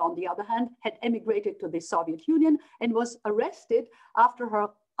Tineva, on the other hand, had emigrated to the Soviet Union and was arrested after her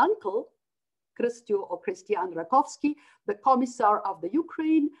uncle, Christian Rakovsky, the commissar of the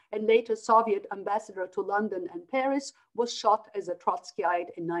Ukraine and later Soviet ambassador to London and Paris, was shot as a Trotskyite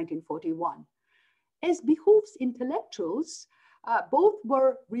in 1941. As behooves intellectuals, Both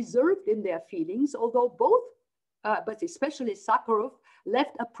were reserved in their feelings, although both, but especially Sakharov,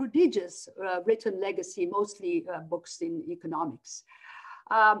 left a prodigious written legacy, mostly books in economics.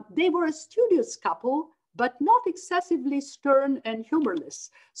 They were a studious couple, but not excessively stern and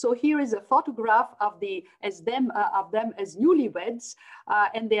humorless. So here is a photograph of them as newlyweds,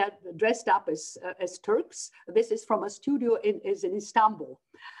 and they are dressed up as Turks. This is from a studio in Istanbul.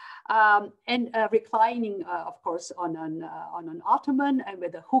 And reclining, of course, on an ottoman and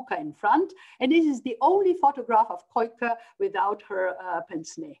with a hookah in front. And this is the only photograph of Koike without her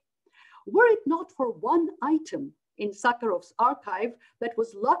pince-nez. Were it not for one item in Sakharov's archive that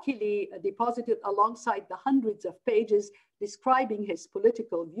was luckily deposited alongside the hundreds of pages describing his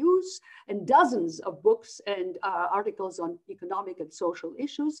political views and dozens of books and articles on economic and social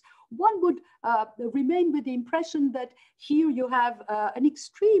issues, one would remain with the impression that here you have an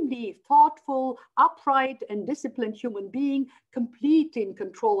extremely thoughtful, upright, and disciplined human being, complete in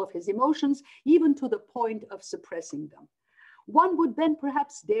control of his emotions, even to the point of suppressing them. One would then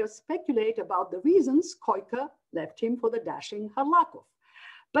perhaps dare speculate about the reasons Koike left him for the dashing Harlakov.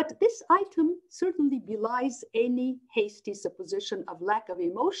 But this item certainly belies any hasty supposition of lack of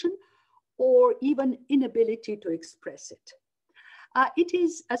emotion or even inability to express it. It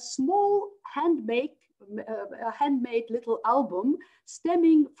is a small handmade little album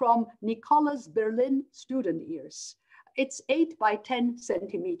stemming from Nicola's Berlin student years. It's 8 by 10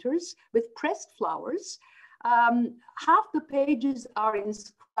 centimeters with pressed flowers. Half the pages are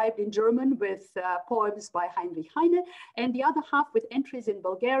inscribed in German with poems by Heinrich Heine, and the other half with entries in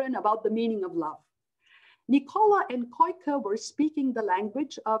Bulgarian about the meaning of love. Nicola and Koike were speaking the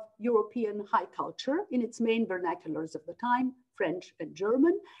language of European high culture in its main vernaculars of the time, French and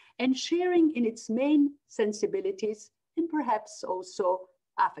German, and sharing in its main sensibilities and perhaps also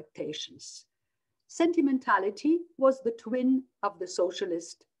affectations. Sentimentality was the twin of the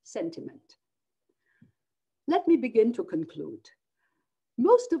socialist sentiment. Let me begin to conclude.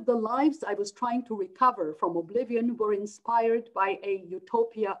 Most of the lives I was trying to recover from oblivion were inspired by a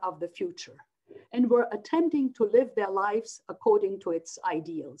utopia of the future and were attempting to live their lives according to its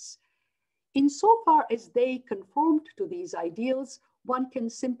ideals. Insofar as they conformed to these ideals, one can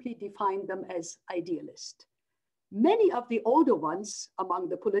simply define them as idealist. Many of the older ones among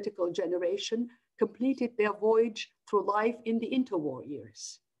the political generation completed their voyage through life in the interwar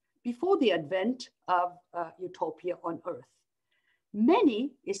years, before the advent of utopia on Earth.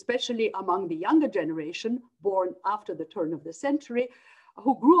 Many, especially among the younger generation, born after the turn of the century,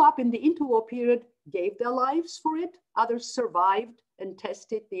 who grew up in the interwar period, gave their lives for it. Others survived and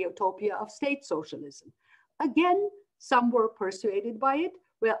tested the utopia of state socialism. Again, some were persuaded by it,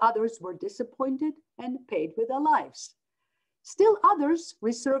 where others were disappointed and paid with their lives. Still others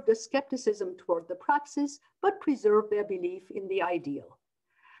reserved a skepticism toward the praxis, but preserved their belief in the ideal.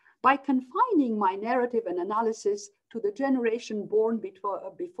 By confining my narrative and analysis to the generation born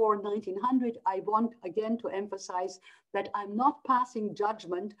before 1900, I want again to emphasize that I'm not passing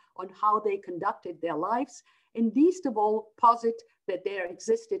judgment on how they conducted their lives, and least of all posit that there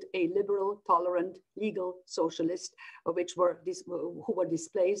existed a liberal, tolerant, legal socialist, who were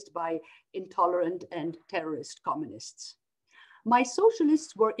displaced by intolerant and terrorist communists. My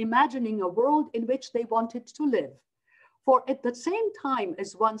socialists were imagining a world in which they wanted to live. For at the same time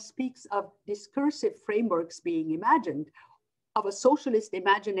as one speaks of discursive frameworks being imagined, of a socialist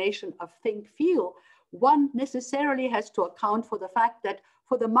imagination of think, feel, one necessarily has to account for the fact that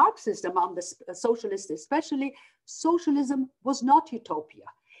for the Marxists, among the socialists especially, socialism was not utopia.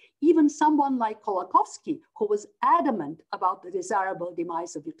 Even someone like Kolakowski, who was adamant about the desirable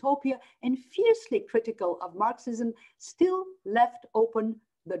demise of utopia and fiercely critical of Marxism, still left open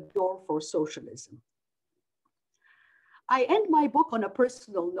the door for socialism. I end my book on a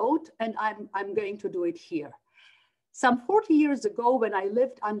personal note, and I'm going to do it here. Some 40 years ago, when I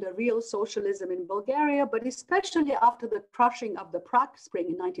lived under real socialism in Bulgaria, but especially after the crushing of the Prague Spring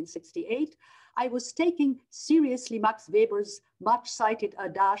in 1968, I was taking seriously Max Weber's much cited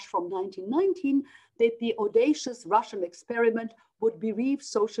adage from 1919 that the audacious Russian experiment would bereave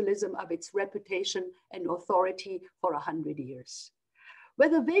socialism of its reputation and authority for 100 years.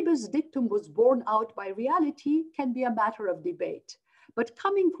 Whether Weber's dictum was borne out by reality can be a matter of debate. But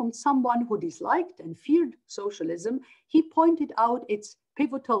coming from someone who disliked and feared socialism, he pointed out its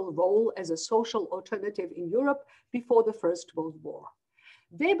pivotal role as a social alternative in Europe before the First World War.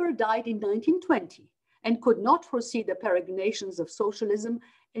 Weber died in 1920 and could not foresee the peregrinations of socialism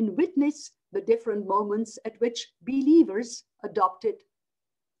and witness the different moments at which believers adopted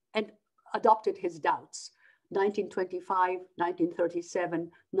his doubts. 1925,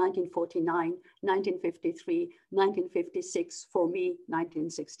 1937, 1949, 1953, 1956, for me,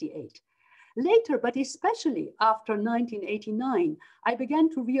 1968. Later, but especially after 1989, I began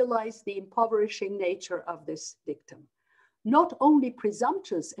to realize the impoverishing nature of this dictum. Not only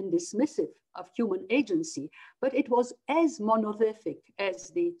presumptuous and dismissive of human agency, but it was as monolithic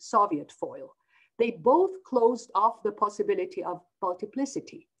as the Soviet foil. They both closed off the possibility of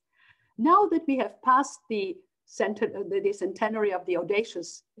multiplicity. Now that we have passed the centenary of the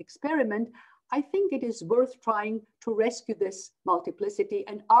audacious experiment, I think it is worth trying to rescue this multiplicity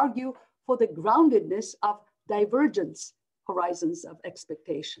and argue for the groundedness of divergence horizons of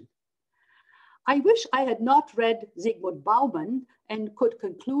expectation. I wish I had not read Zygmunt Bauman and could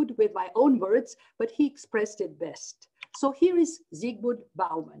conclude with my own words, but he expressed it best. So here is Zygmunt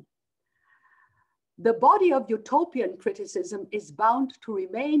Bauman. The body of utopian criticism is bound to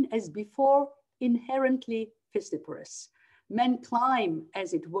remain, as before, inherently vociferous. Men climb,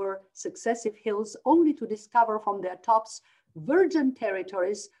 as it were, successive hills only to discover from their tops virgin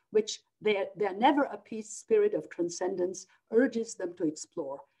territories which their never appeased spirit of transcendence urges them to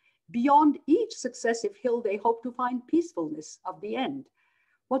explore. Beyond each successive hill, they hope to find peacefulness of the end.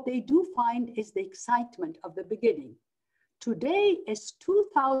 What they do find is the excitement of the beginning. Today is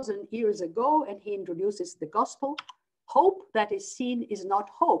 2,000 years ago, and he introduces the gospel. Hope that is seen is not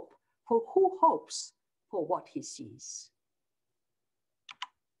hope, for who hopes for what he sees?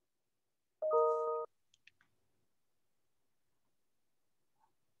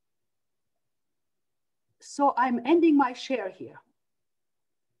 So I'm ending my share here.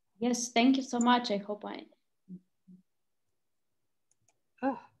 Yes, thank you so much. I hope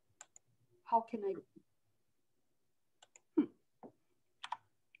how can I?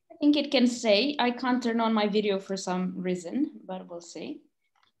 I think it can say, I can't turn on my video for some reason, but we'll see.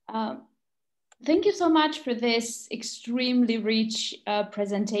 Thank you so much for this extremely rich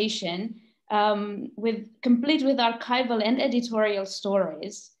presentation, complete with archival and editorial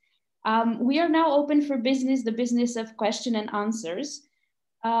stories. We are now open for business, the business of question and answers.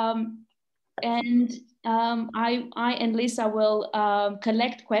 I and Lisa will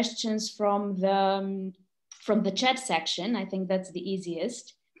collect questions from the chat section. I think that's the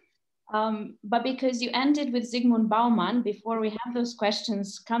easiest. But because you ended with Zygmunt Bauman, before we have those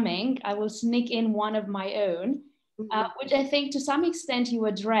questions coming, I will sneak in one of my own, which I think to some extent you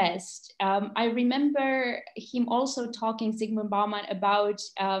addressed. I remember him also talking, Zygmunt Bauman, about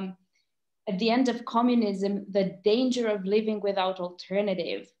at the end of communism, the danger of living without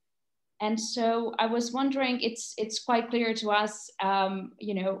alternative. And so I was wondering, it's quite clear to us,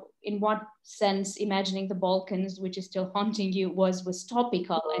 you know, in what sense imagining the Balkans, which is still haunting you, was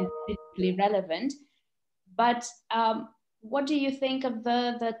topical and politically relevant. But what do you think of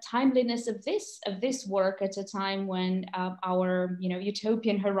the timeliness of this work at a time when our, you know,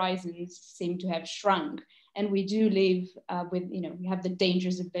 utopian horizons seem to have shrunk, and we do live with, you know, we have the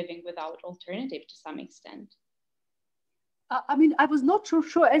dangers of living without alternative to some extent? I mean, I was not so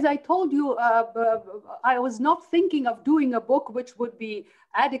sure. As I told you, I was not thinking of doing a book which would be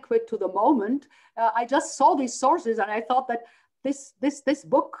adequate to the moment. I just saw these sources and I thought that this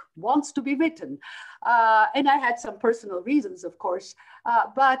book wants to be written. And I had some personal reasons, of course.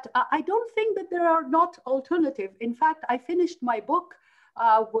 But I don't think that there are not alternatives. In fact, I finished my book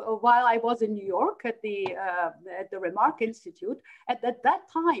while I was in New York at the Remark Institute. At that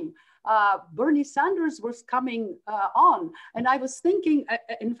time, Bernie Sanders was coming on, and I was thinking,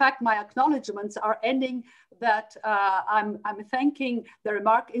 in fact, my acknowledgements are ending that I'm thanking the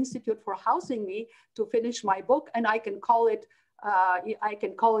Remark Institute for housing me to finish my book, and I can call it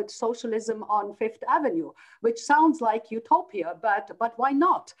Socialism on Fifth Avenue, which sounds like utopia, but why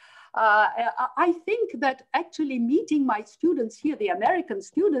not? I think that actually meeting my students here, the American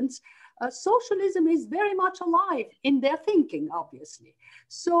students, socialism is very much alive in their thinking, obviously.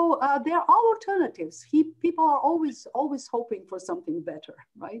 So there are alternatives. People are always hoping for something better,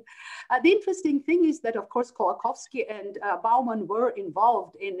 right? The interesting thing is that, of course, Kolakowski and Bauman were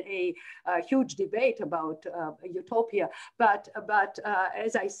involved in a huge debate about utopia. But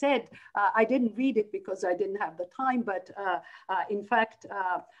as I said, I didn't read it because I didn't have the time. But in fact,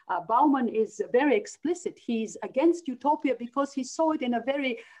 Bauman is very explicit. He's against utopia because he saw it in a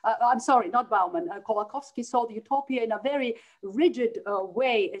very, I'm sorry, not Bauman, Kolakowski saw the utopia in a very rigid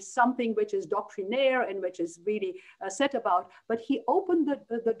way, as something which is doctrinaire and which is really set about. But he opened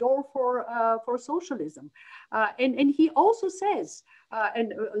the door for socialism. And he also says,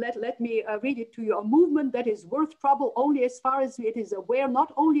 and let me read it to you, a movement that is worth trouble only as far as it is aware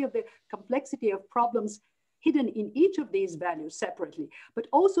not only of the complexity of problems hidden in each of these values separately, but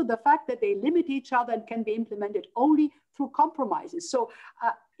also the fact that they limit each other and can be implemented only through compromises. So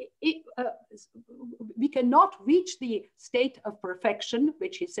we cannot reach the state of perfection,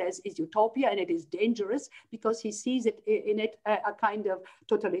 which he says is utopia, and it is dangerous because he sees it in it a kind of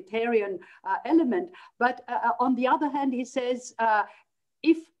totalitarian element. But on the other hand, he says,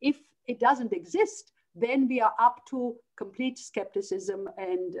 if it doesn't exist, then we are up to complete skepticism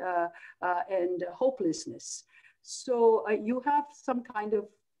and hopelessness. So you have some kind of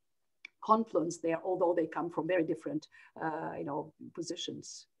confluence there, although they come from very different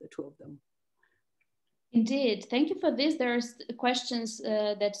positions, the two of them. Indeed, thank you for this. There's questions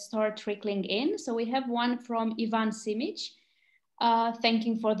that start trickling in. So we have one from Ivan Simic,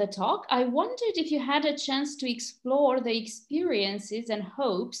 thanking for the talk. I wondered if you had a chance to explore the experiences and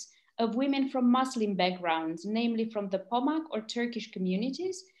hopes of women from Muslim backgrounds, namely from the Pomak or Turkish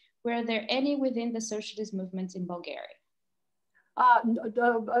communities. Were there any within the socialist movements in Bulgaria?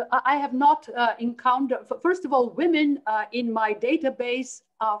 I have not encountered, first of all, women in my database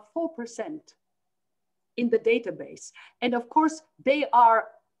are 4% in the database. And of course, they are,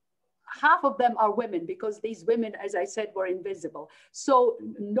 half of them are women because these women, as I said, were invisible. So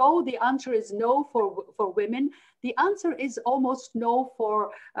no, the answer is no for women. The answer is almost no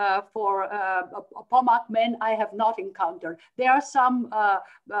for Pomak men. I have not encountered. There are some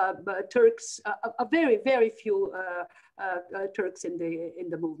Turks, a very, very few Turks in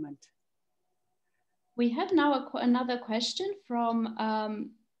the movement. We have now another question from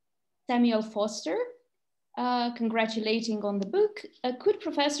Samuel Foster. Congratulating on the book. Could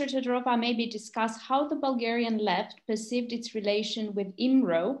Professor Todorova maybe discuss how the Bulgarian left perceived its relation with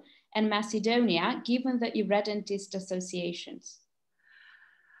IMRO and Macedonia, given the irredentist associations?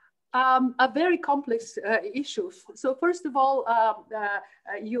 A very complex issue. So first of all,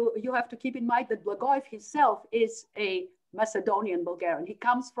 you have to keep in mind that Blagojev himself is a Macedonian Bulgarian. He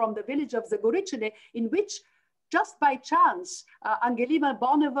comes from the village of Zagorichine, in which, just by chance, Angelina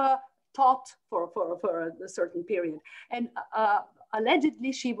Boneva taught for a certain period. And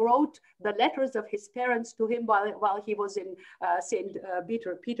allegedly, she wrote the letters of his parents to him while he was in St.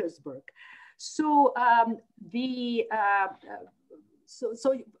 Petersburg. So So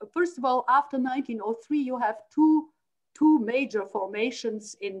first of all, after 1903, you have two major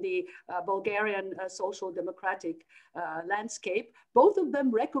formations in the Bulgarian social democratic landscape, both of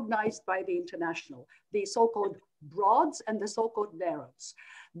them recognized by the international, the so-called Broads and the so-called Narrows.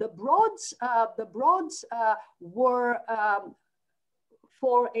 The Broads were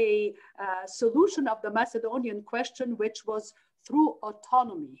for a solution of the Macedonian question, which was through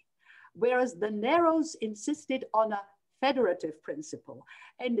autonomy, whereas the Narrows insisted on a federative principle.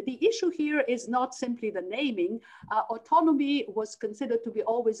 And the issue here is not simply the naming. Autonomy was considered to be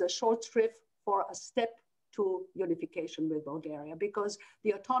always a short shrift for a step to unification with Bulgaria, because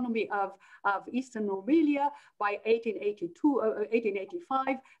the autonomy of Eastern Rumelia by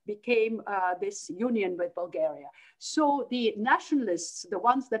 1885 became this union with Bulgaria. So the nationalists, the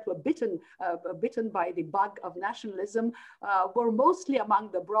ones that were bitten by the bug of nationalism, were mostly among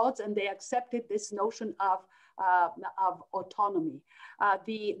the Broads, and they accepted this notion of autonomy.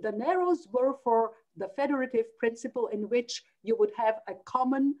 The Narrows were for the federative principle, in which you would have a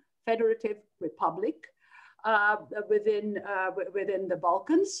common federative republic within the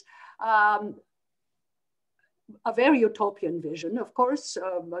Balkans. A very utopian vision, of course,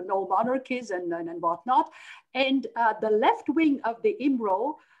 no monarchies and whatnot. And the left wing of the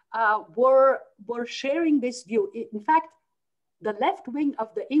IMRO were sharing this view. In fact, the left wing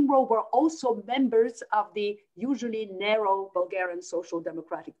of the IMRO were also members of the usually narrow Bulgarian Social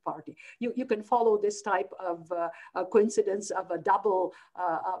Democratic Party. You can follow this type of coincidence of a double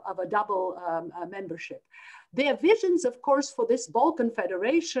membership. Their visions, of course, for this Balkan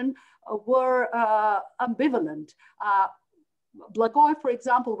Federation were ambivalent. Blagojev, for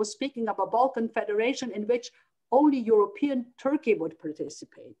example, was speaking of a Balkan Federation in which only European Turkey would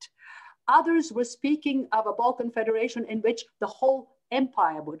participate. Others were speaking of a Balkan Federation in which the whole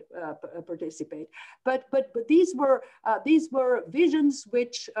empire would participate. But these were visions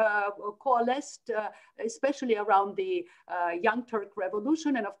which coalesced, especially around the Young Turk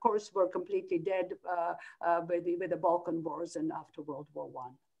Revolution, and of course were completely dead with the Balkan Wars and after World War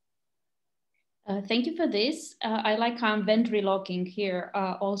I. Thank you for this. I like how I'm ventriloquing here,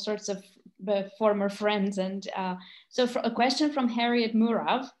 all sorts of former friends. And so for a question from Harriet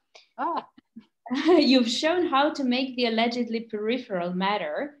Murav. Oh. You've shown how to make the allegedly peripheral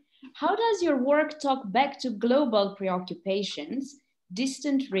matter. How does your work talk back to global preoccupations,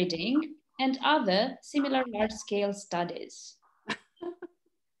 distant reading, and other similar large-scale studies?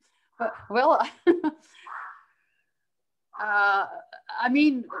 Well, I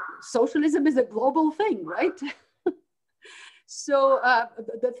mean, socialism is a global thing, right? So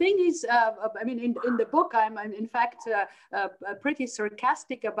the thing is, I mean, in the book, I'm in fact pretty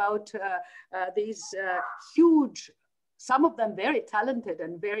sarcastic about these huge, some of them very talented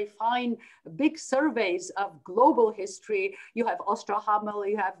and very fine, big surveys of global history. You have Ostrahammer,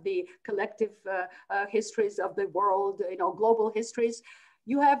 you have the collective histories of the world, you know, global histories.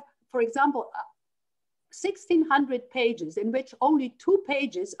 You have, for example, 1,600 pages in which only 2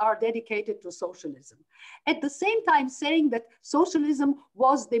 pages are dedicated to socialism. At the same time saying that socialism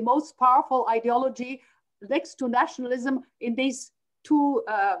was the most powerful ideology next to nationalism in these two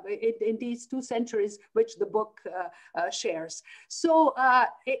centuries which the book shares. So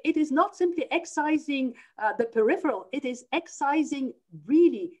it is not simply excising the peripheral, it is excising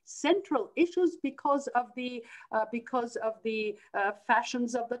really central issues because of the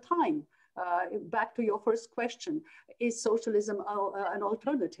fashions of the time. Back to your first question, is socialism an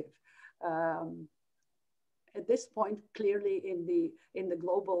alternative? At this point, clearly in the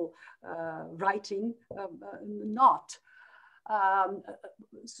global writing, not.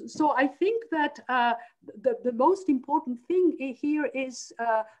 So I think that the most important thing here is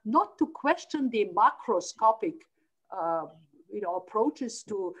not to question the macroscopic approaches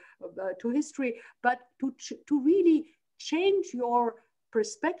to history, but to really change your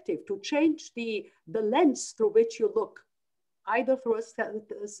perspective, to change the lens through which you look, either through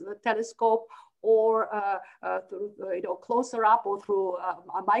a telescope or through, closer up, or through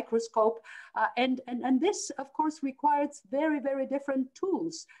a microscope. And this, of course, requires very, very different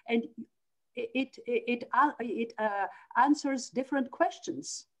tools. And it answers different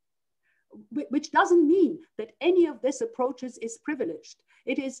questions, which doesn't mean that any of these approaches is privileged.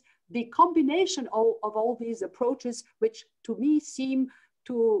 It is the combination of all these approaches which to me seem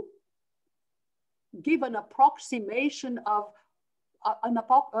to give an approximation of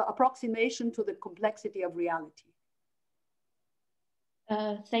approximation to the complexity of reality.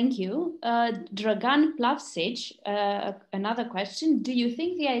 Thank you. Dragan Plavsic, another question. Do you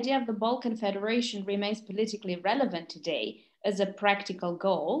think the idea of the Balkan Federation remains politically relevant today as a practical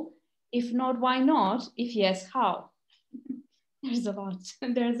goal? If not, why not? If yes, how? There's a lot.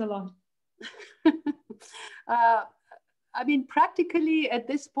 There's a lot. I mean, practically at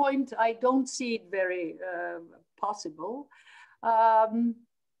this point, I don't see it very possible. One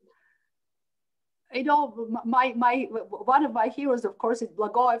of my heroes, of course, is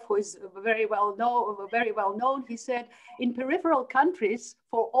Blagoev, who is very well known. He said, in peripheral countries,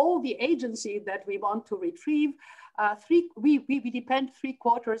 for all the agency that we want to retrieve, we depend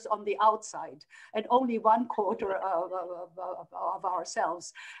 3/4 on the outside and only 1/4 of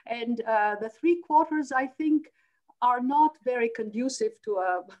ourselves. And the 3/4, I think, are not very conducive to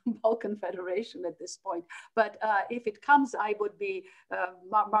a Balkan Federation at this point. But if it comes, I would be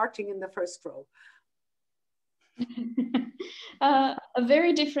marching in the first row. A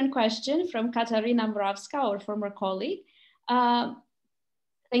very different question from Katarina Moravska, our former colleague.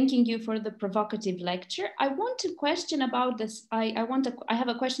 Thanking you for the provocative lecture. I want to question about this. I have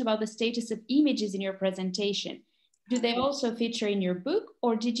a question about the status of images in your presentation. Do they also feature in your book,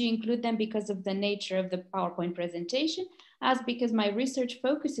 or did you include them because of the nature of the PowerPoint presentation? As because my research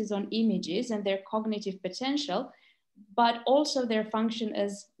focuses on images and their cognitive potential, but also their function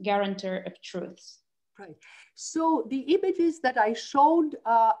as guarantor of truths. Right. So the images that I showed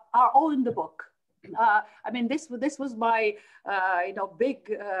are all in the book. I mean, this was my big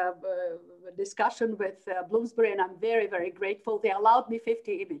discussion with Bloomsbury, and I'm very, very grateful. They allowed me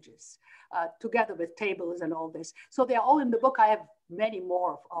 50 images together with tables and all this. So they're all in the book. I have many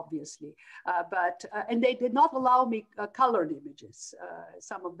more, obviously, and they did not allow me colored images.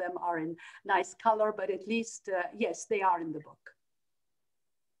 Some of them are in nice color, but at least, yes, they are in the book.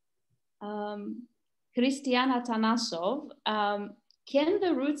 Christiana Tanasov, can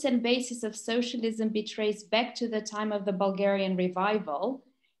the roots and basis of socialism be traced back to the time of the Bulgarian revival?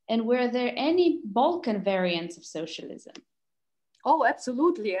 And were there any Balkan variants of socialism? Oh,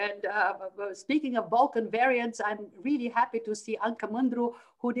 absolutely. And speaking of Balkan variants, I'm really happy to see Anca Mândru,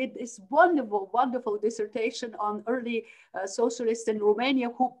 who did this wonderful, wonderful dissertation on early socialists in Romania,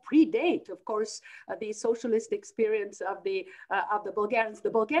 who predate, of course, the socialist experience of the Bulgarians.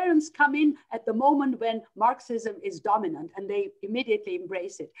 The Bulgarians come in at the moment when Marxism is dominant, and they immediately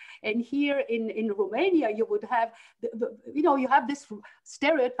embrace it. And here in Romania, you would have, you have this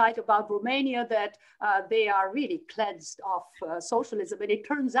stereotype about Romania that they are really cleansed of socialism. And it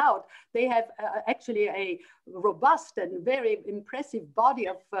turns out they have actually a robust and very impressive body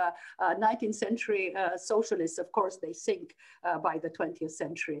of 19th century socialists. Of course, they sink by the 20th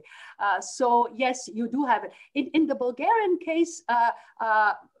century. So yes, you do have it. In the Bulgarian case,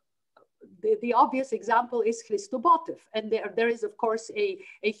 the obvious example is Hristo Botev. And there is, of course, a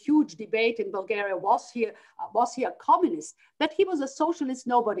huge debate in Bulgaria. Was he a communist? That he was a socialist,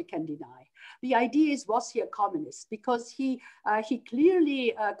 nobody can deny. The idea is, was he a communist? Because he clearly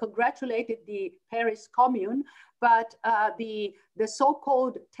congratulated the Paris Commune, but the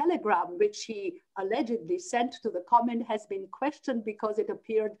so-called telegram which he allegedly sent to the Commune has been questioned because it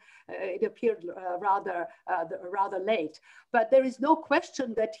appeared rather late. But there is no question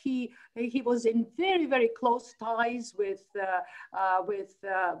that he was in very, very close ties with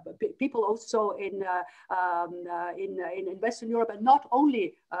people also in Western Europe, and not only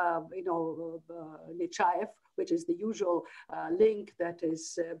Nechayev, which is the usual link that is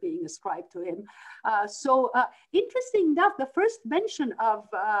being ascribed to him. Interesting enough, the first mention of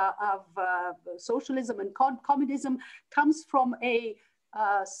socialism and communism comes from a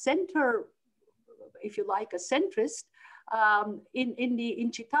center, if you like, a centrist.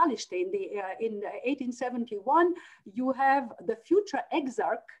 In Citaliște, in 1871, you have the future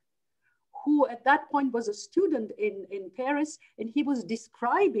exarch, who at that point was a student in Paris, and he was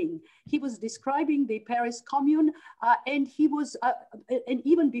describing the Paris Commune, and he was, and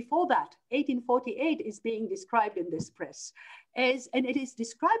even before that, 1848 is being described in this press. And it is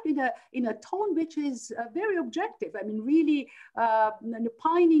described in a tone which is very objective. I mean, really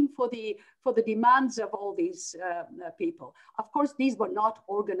pining for the demands of all these people. Of course, these were not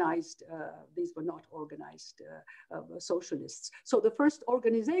organized. Socialists. So the first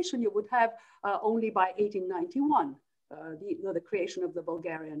organization you would have only by 1891. The creation of the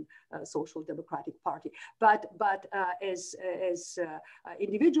Bulgarian Social Democratic Party. But as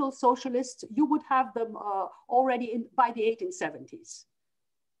individual socialists, you would have them already by the 1870s.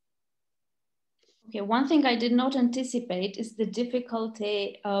 Okay, one thing I did not anticipate is the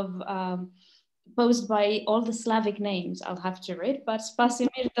difficulty of posed by all the Slavic names I'll have to read, but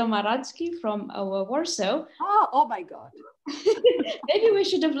Spasimir Domaradzki from Warsaw. Oh my God. Maybe we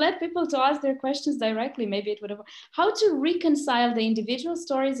should have let people to ask their questions directly. Maybe it would have. How to reconcile the individual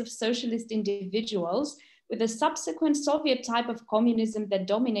stories of socialist individuals with the subsequent Soviet type of communism that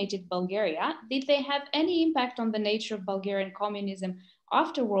dominated Bulgaria? Did they have any impact on the nature of Bulgarian communism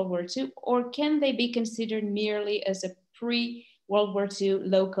after World War II, or can they be considered merely as a pre-World War II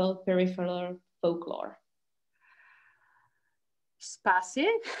local peripheral folklore? Spasi,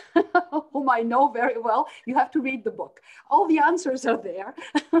 whom I know very well, you have to read the book. All the answers are there.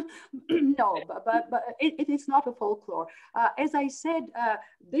 No, but it is not a folklore. As I said,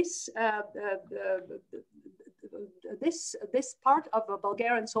 this part of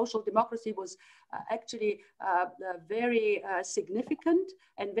Bulgarian social democracy was actually very significant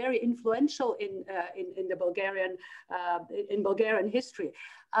and very influential in the Bulgarian history.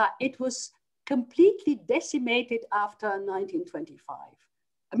 It was completely decimated after 1925.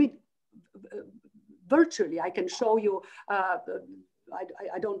 I mean, virtually, I can show you,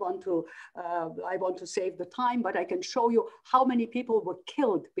 I don't want to, I want to save the time, but I can show you how many people were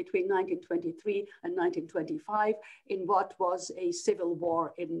killed between 1923 and 1925 in what was a civil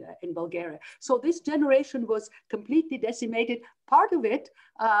war in Bulgaria. So this generation was completely decimated. Part of it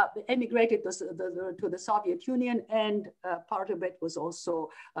emigrated to the Soviet Union, and part of it was also,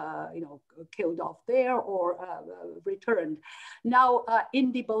 killed off there or returned. Now,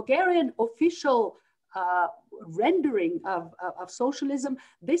 in the Bulgarian official rendering of socialism,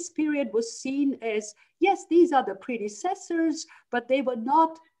 this period was seen as, yes, these are the predecessors, but they were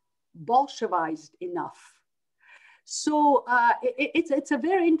not Bolshevized enough. So it's a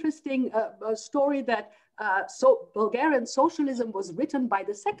very interesting story that Bulgarian socialism was written by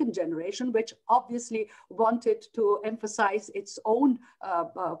the second generation, which obviously wanted to emphasize its own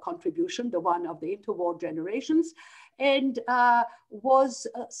contribution, the one of the interwar generations, and was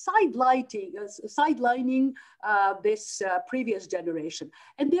sidelining this previous generation.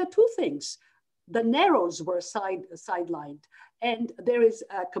 And there are two things. The narrows were sidelined, and there is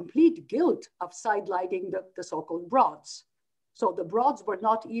a complete guilt of sidelining the so-called broads. So the broads were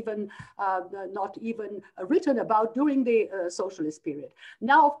not even written about during the socialist period.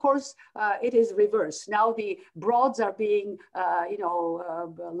 Now, of course, it is reversed. Now the broads are being,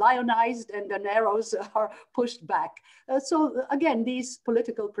 lionized, and the narrows are pushed back. So again, these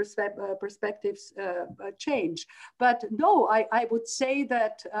political perspectives change. But no, I would say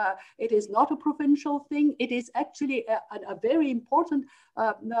that it is not a provincial thing. It is actually a very important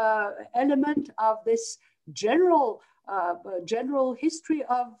element of this general general history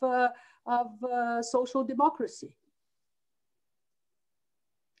of social democracy.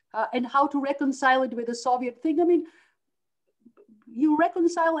 And how to reconcile it with the Soviet thing. I mean, you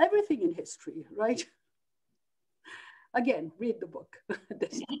reconcile everything in history, right? Again, read the book.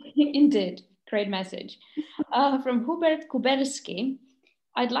 Indeed, great message. From Hubert Kuberski,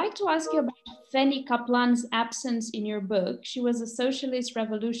 I'd like to ask you about Fanny Kaplan's absence in your book. She was a socialist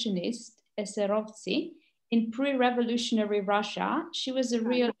revolutionist, eserovci, in pre-revolutionary Russia. She was a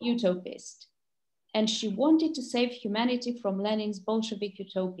real utopist, and she wanted to save humanity from Lenin's Bolshevik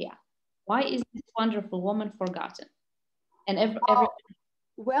utopia. Why is this wonderful woman forgotten? And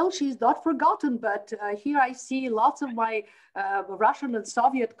well, she's not forgotten, but here I see lots of my Russian and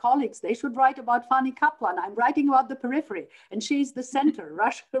Soviet colleagues. They should write about Fanny Kaplan. I'm writing about the periphery, and she's the center.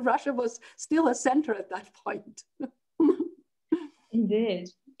 Russia was still a center at that point. Indeed.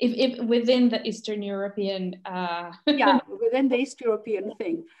 If within the Eastern European... Yeah, within the East European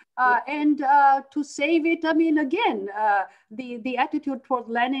thing. And to save it, I mean, again, the attitude toward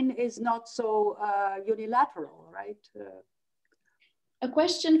Lenin is not so unilateral, right? A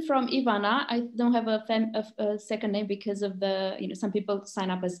question from Ivana. I don't have a second name because of the, some people sign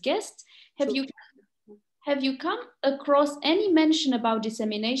up as guests. Have you come across any mention about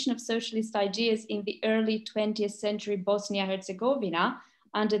dissemination of socialist ideas in the early 20th century Bosnia-Herzegovina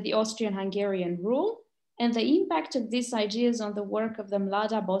under the Austrian-Hungarian rule, and the impact of these ideas on the work of the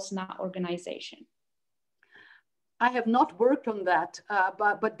Mlada Bosna organization? I have not worked on that,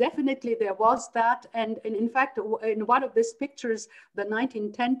 but definitely there was that. And in fact, in one of these pictures, the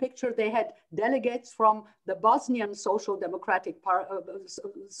 1910 picture, they had delegates from the Bosnian social democracy,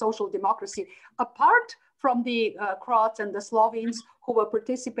 apart from the Croats and the Slovenes who were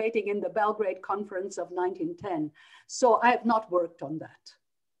participating in the Belgrade Conference of 1910. So I have not worked on that.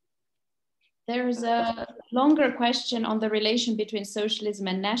 There's a longer question on the relation between socialism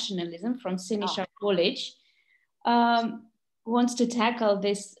and nationalism from Sinisha College. Wants to tackle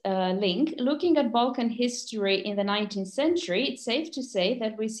this link. Looking at Balkan history in the 19th century, it's safe to say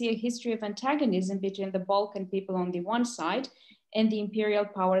that we see a history of antagonism between the Balkan people on the one side and the imperial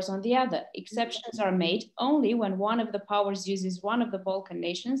powers on the other. Exceptions are made only when one of the powers uses one of the Balkan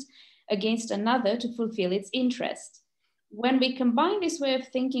nations against another to fulfill its interest. When we combine this way of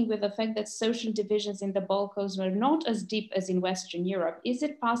thinking with the fact that social divisions in the Balkans were not as deep as in Western Europe, is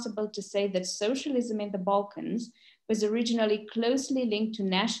it possible to say that socialism in the Balkans was originally closely linked to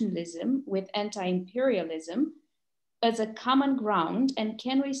nationalism with anti-imperialism as a common ground? And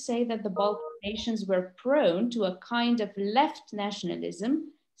can we say that the Balkan nations were prone to a kind of left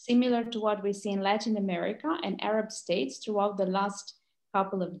nationalism, similar to what we see in Latin America and Arab states throughout the last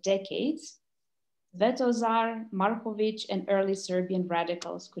couple of decades? Svetozar, Markovic, and early Serbian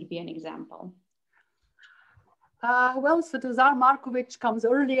radicals could be an example. Well, Svetozar Markovic comes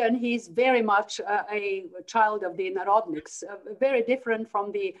early, and he's very much a child of the Narodniks, very different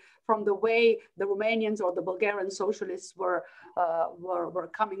from the way the Romanians or the Bulgarian socialists were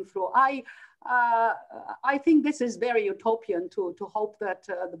coming through. I think this is very utopian to hope that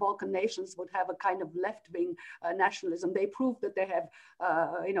the Balkan nations would have a kind of left-wing nationalism. They prove that they have,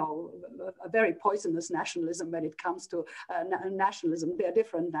 a very poisonous nationalism when it comes to nationalism. There are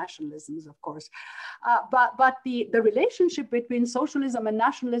different nationalisms, of course, but the relationship between socialism and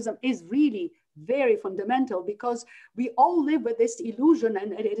nationalism is really very fundamental, because we all live with this illusion,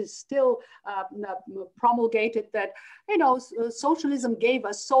 and it is still promulgated, that socialism gave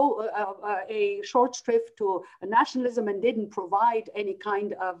us a short shrift to nationalism and didn't provide any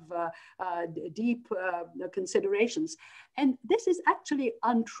kind of deep considerations. And this is actually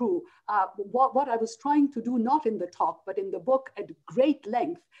untrue. What I was trying to do, not in the talk, but in the book at great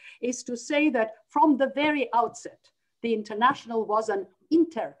length, is to say that from the very outset, the international was an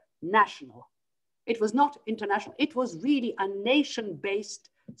international. It was not international. It was really a nation-based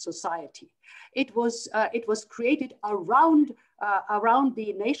society. It was created around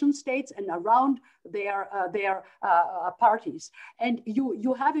the nation states and around their parties. And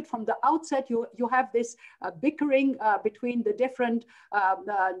you have it from the outset. You have this bickering between the different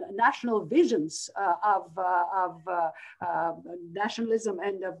national visions of nationalism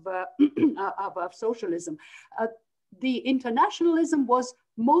and of socialism. The internationalism was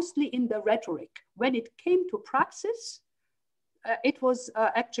mostly in the rhetoric. When it came to praxis, it was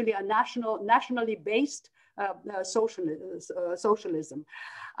actually a nationally based socialism.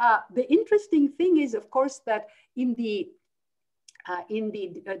 The interesting thing is, of course, that in the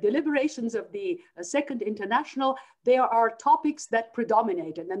deliberations of the Second International, there are topics that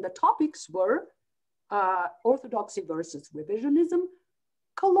predominated, and the topics were orthodoxy versus revisionism,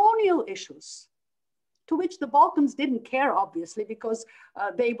 colonial issues, to which the Balkans didn't care, obviously, because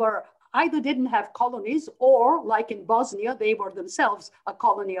they were either didn't have colonies, or like in Bosnia, they were themselves a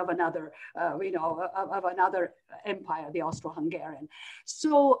colony of another, of another empire, the Austro-Hungarian.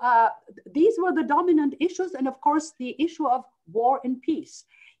 So these were the dominant issues, and of course the issue of war and peace.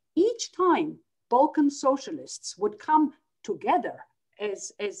 Each time Balkan socialists would come together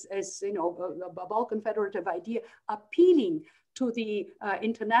as you know, a Balkan federative idea, appealing to the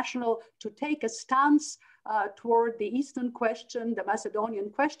international to take a stance toward the Eastern question, the Macedonian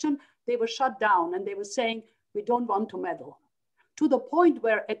question, they were shut down, and they were saying, we don't want to meddle. To the point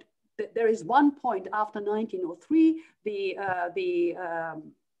where there is one point after 1903, the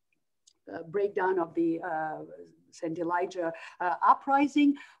breakdown of the St. Elijah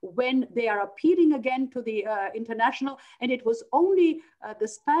uprising, when they are appealing again to the international, and it was only the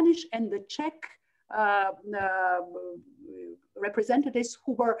Spanish and the Czech representatives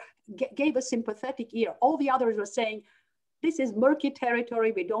who gave a sympathetic ear. All the others were saying, this is murky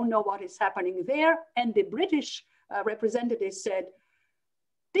territory, we don't know what is happening there. And the British representatives said,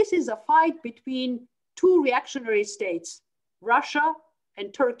 this is a fight between two reactionary states, Russia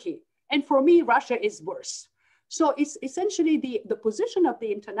and Turkey. And for me, Russia is worse. So it's essentially the position of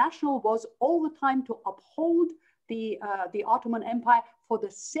the international was all the time to uphold the Ottoman Empire for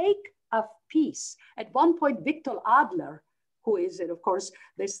the sake of peace. At one point, Viktor Adler, who is, of course,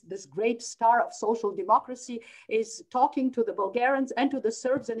 this great star of social democracy, is talking to the Bulgarians and to the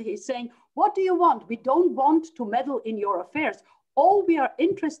Serbs, and he's saying, what do you want? We don't want to meddle in your affairs. All we are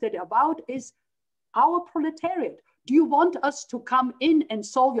interested about is our proletariat. Do you want us to come in and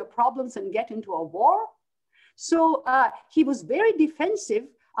solve your problems and get into a war? So he was very defensive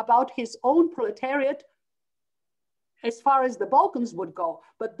about his own proletariat as far as the Balkans would go.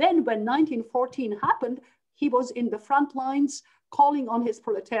 But then when 1914 happened, he was in the front lines calling on his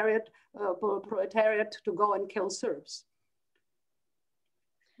proletariat to go and kill Serbs.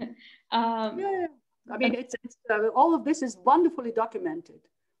 Yeah. I mean, all of this is wonderfully documented.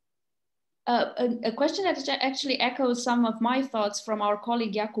 A question that actually echoes some of my thoughts from our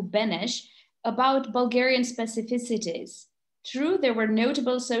colleague Jakub Beneš about Bulgarian specificities. True, there were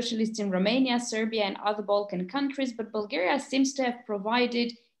notable socialists in Romania, Serbia, and other Balkan countries, but Bulgaria seems to have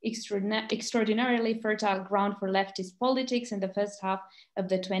provided extraordinarily fertile ground for leftist politics in the first half of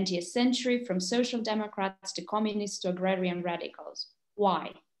the 20th century, from social democrats to communists to agrarian radicals.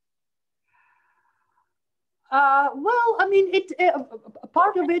 Why? Well, I mean,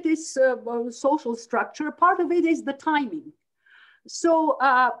 part of it is social structure, part of it is the timing. So,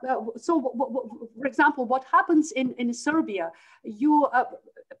 for example, what happens in Serbia,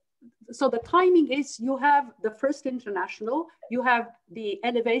 so the timing is you have the First International, you have the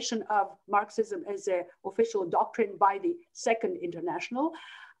elevation of Marxism as an official doctrine by the Second International,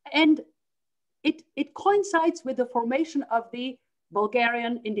 and it coincides with the formation of the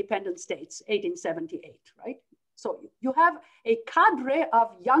Bulgarian independent states, 1878, right? So you have a cadre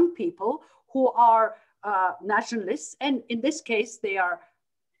of young people who are nationalists, and in this case, they are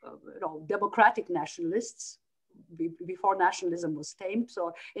democratic nationalists, before nationalism was tamed.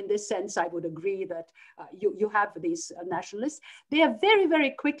 So in this sense, I would agree that you have these nationalists. They are very,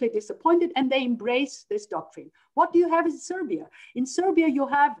 very quickly disappointed, and they embrace this doctrine. What do you have in Serbia? In Serbia, you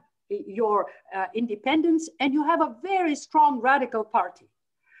have your independence, and you have a very strong radical party.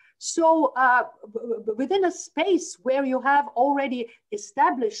 So within a space where you have already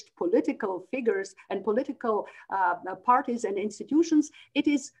established political figures and political parties and institutions, it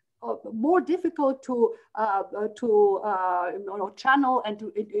is more difficult to channel and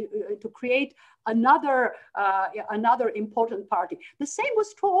to create another important party. The same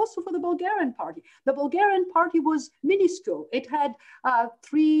was true also for the Bulgarian party. The Bulgarian party was minuscule. It had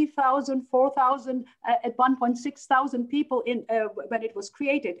 3,000, 4,000, at one point 6,000 people when it was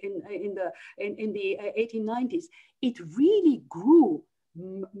created in the 1890s. It really grew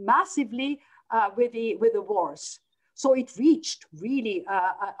massively with the wars. So it reached really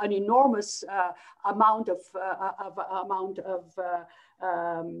an enormous amount of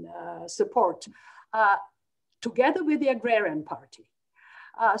support, together with the agrarian party.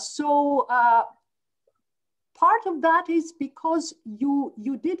 Part of that is because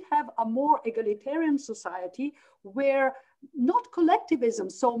you did have a more egalitarian society where not collectivism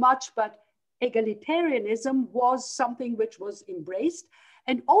so much, but egalitarianism was something which was embraced,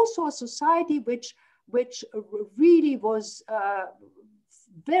 and also a society which really was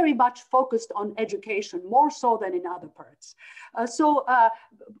very much focused on education, more so than in other parts.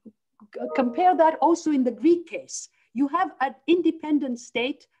 Compare that also in the Greek case. You have an independent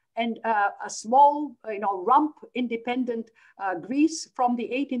state and a small, rump independent Greece from the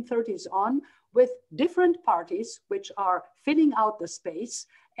 1830s on, with different parties which are filling out the space,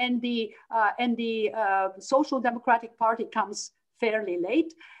 and the Social Democratic Party comes fairly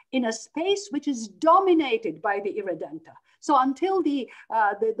late in a space which is dominated by the irredenta. So until the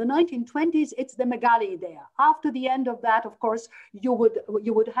 1920s, it's the Megali idea. After the end of that, of course, you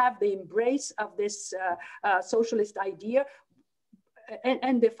would have the embrace of this socialist idea.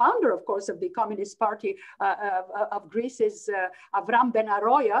 And the founder, of course, of the Communist Party of Greece is Avram Ben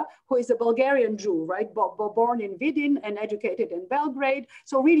Aroya, who is a Bulgarian Jew, right? Born in Vidin and educated in Belgrade.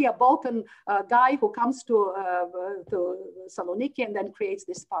 So really a Balkan guy who comes to Saloniki and then creates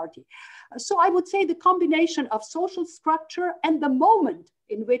this party. So I would say the combination of social structure and the moment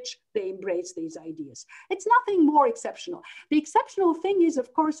in which they embrace these ideas. It's nothing more exceptional. The exceptional thing is,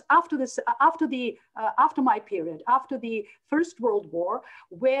 of course, after my period, after the First World War,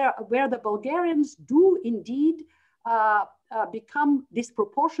 where the Bulgarians do indeed become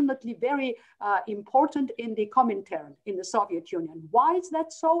disproportionately very important in the Comintern in the Soviet Union. Why is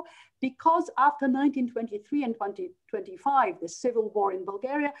that so? Because after 1923 and 2025, the civil war in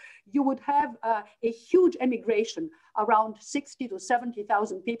Bulgaria, you would have a huge emigration, around 60 to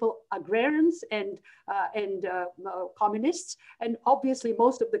 70,000 people, agrarians and communists. And obviously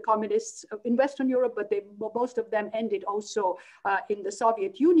most of the communists in Western Europe, but most of them ended also in the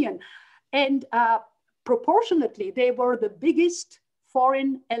Soviet Union. And proportionately, they were the biggest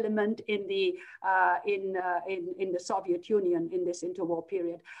foreign element in the Soviet Union in this interwar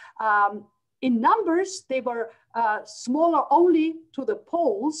period. In numbers, they were smaller only to the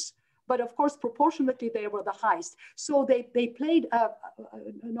Poles, but of course, proportionately, they were the highest. So they played a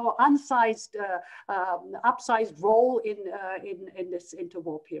upsized role in this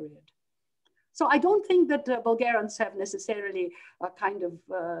interwar period. So I don't think that Bulgarians have necessarily a kind of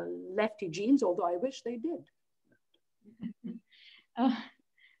lefty genes, although I wish they did.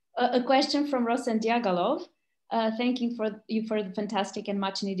 A question from Rosen Diagalov, thanking you for the fantastic and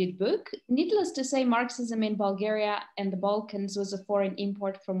much needed book. Needless to say, Marxism in Bulgaria and the Balkans was a foreign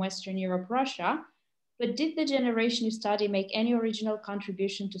import from Western Europe, Russia, but did the generation you study make any original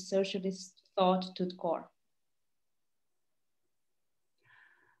contribution to socialist thought to the core?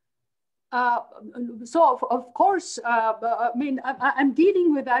 So of course, I mean, I'm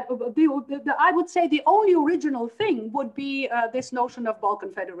dealing with that. I would say the only original thing would be this notion of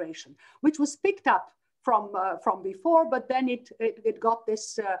Balkan Federation, which was picked up from before, but then it got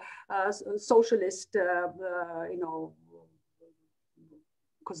this socialist,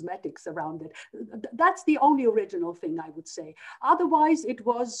 cosmetics around it. That's the only original thing I would say. Otherwise, it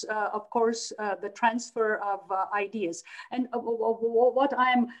was, of course, the transfer of ideas. And what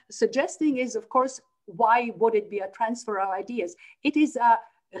I'm suggesting is, of course, why would it be a transfer of ideas? It is a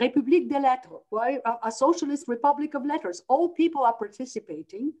République des Lettres, right? A socialist republic of letters. All people are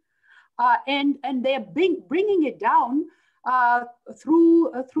participating, and they're bringing it down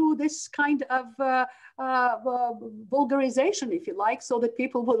through this kind of vulgarization, if you like, so that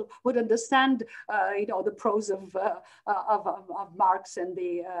people would understand, the prose of Marx and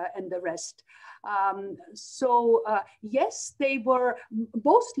the rest. Yes, they were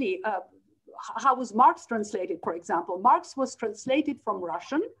mostly. How was Marx translated? For example, Marx was translated from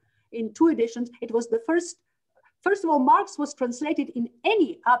Russian in 2 editions. It was the first. First of all, Marx was translated in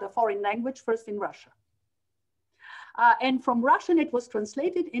any other foreign language, first in Russia. And from Russian, it was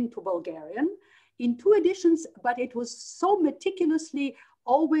translated into Bulgarian in 2 editions, but it was so meticulously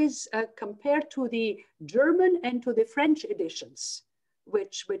always compared to the German and to the French editions,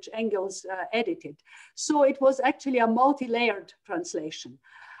 which Engels edited. So it was actually a multi-layered translation.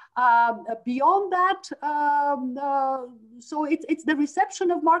 Beyond that, so it's the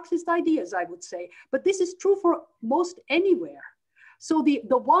reception of Marxist ideas, I would say, but this is true for most anywhere. So the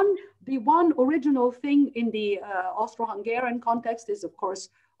one original thing in the Austro-Hungarian context is, of course,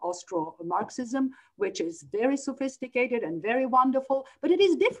 Austro-Marxism, which is very sophisticated and very wonderful, but it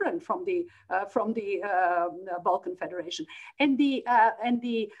is different from the Balkan Federation. And the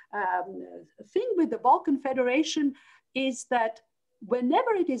thing with the Balkan Federation is that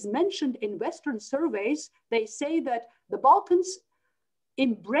whenever it is mentioned in Western surveys, they say that the Balkans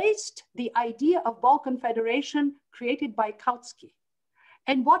embraced the idea of Balkan Federation created by Kautsky.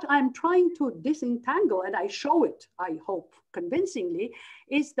 And what I'm trying to disentangle, and I show it, I hope, convincingly,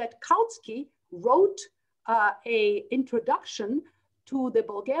 is that Kautsky wrote an introduction to the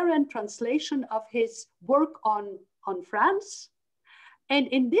Bulgarian translation of his work on France. And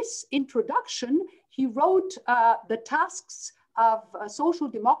in this introduction, he wrote the tasks of social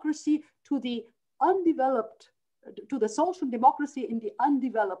democracy to the undeveloped to the social democracy in the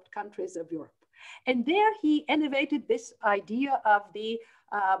undeveloped countries of Europe. And there he elevated this idea of the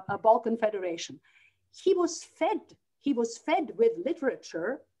Balkan Federation. He was fed with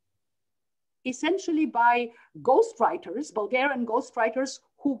literature essentially by ghostwriters, Bulgarian ghostwriters,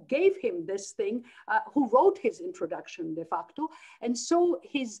 who gave him this thing, who wrote his introduction de facto. And so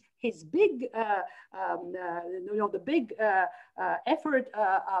his big, the big effort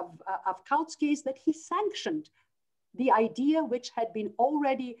of Kautsky is that he sanctioned the idea which had been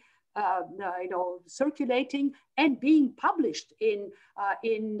already circulating and being published in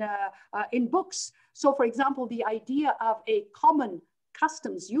books. So, for example, the idea of a common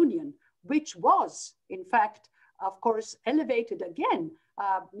customs union, which was, in fact, of course, elevated again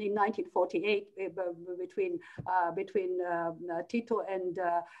in 1948 between Tito and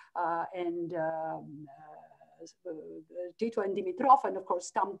Dimitrov, and of course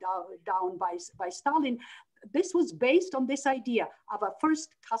stamped down by Stalin. This was based on this idea of a first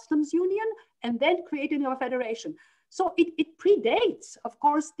customs union and then creating a federation. So it predates, of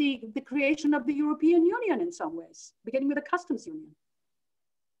course, the creation of the European Union in some ways, beginning with a customs union.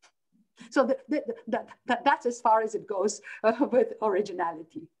 So that's as far as it goes with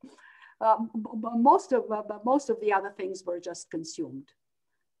originality. Most of the other things were just consumed.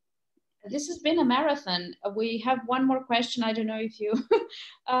 This has been a marathon. We have one more question. I don't know if you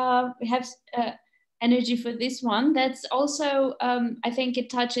have energy for this one. That's also, I think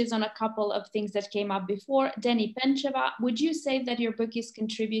it touches on a couple of things that came up before. Deni Pencheva, would you say that your book is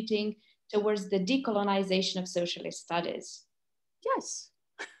contributing towards the decolonization of socialist studies? Yes.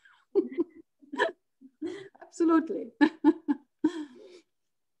 Absolutely.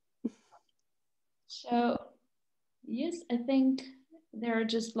 So, yes, I think there are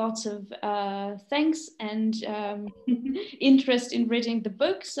just lots of thanks and interest in reading the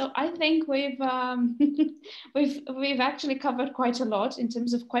book. So I think we've actually covered quite a lot in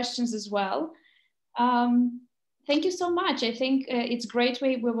terms of questions as well. Thank you so much. I think it's great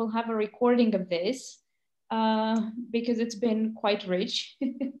we will have a recording of this because it's been quite rich.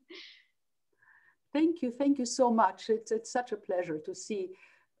 Thank you so much. It's such a pleasure to see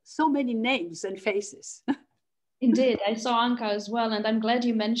so many names and faces. Indeed, I saw Anka as well, and I'm glad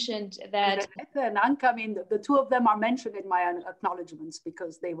you mentioned that. And Anka, I mean, the two of them are mentioned in my acknowledgements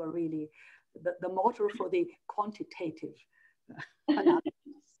because they were really the motor for the quantitative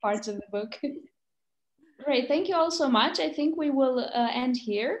parts of the book. Great, thank you all so much. I think we will end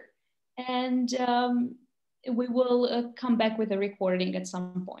here, and we will come back with a recording at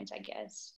some point, I guess.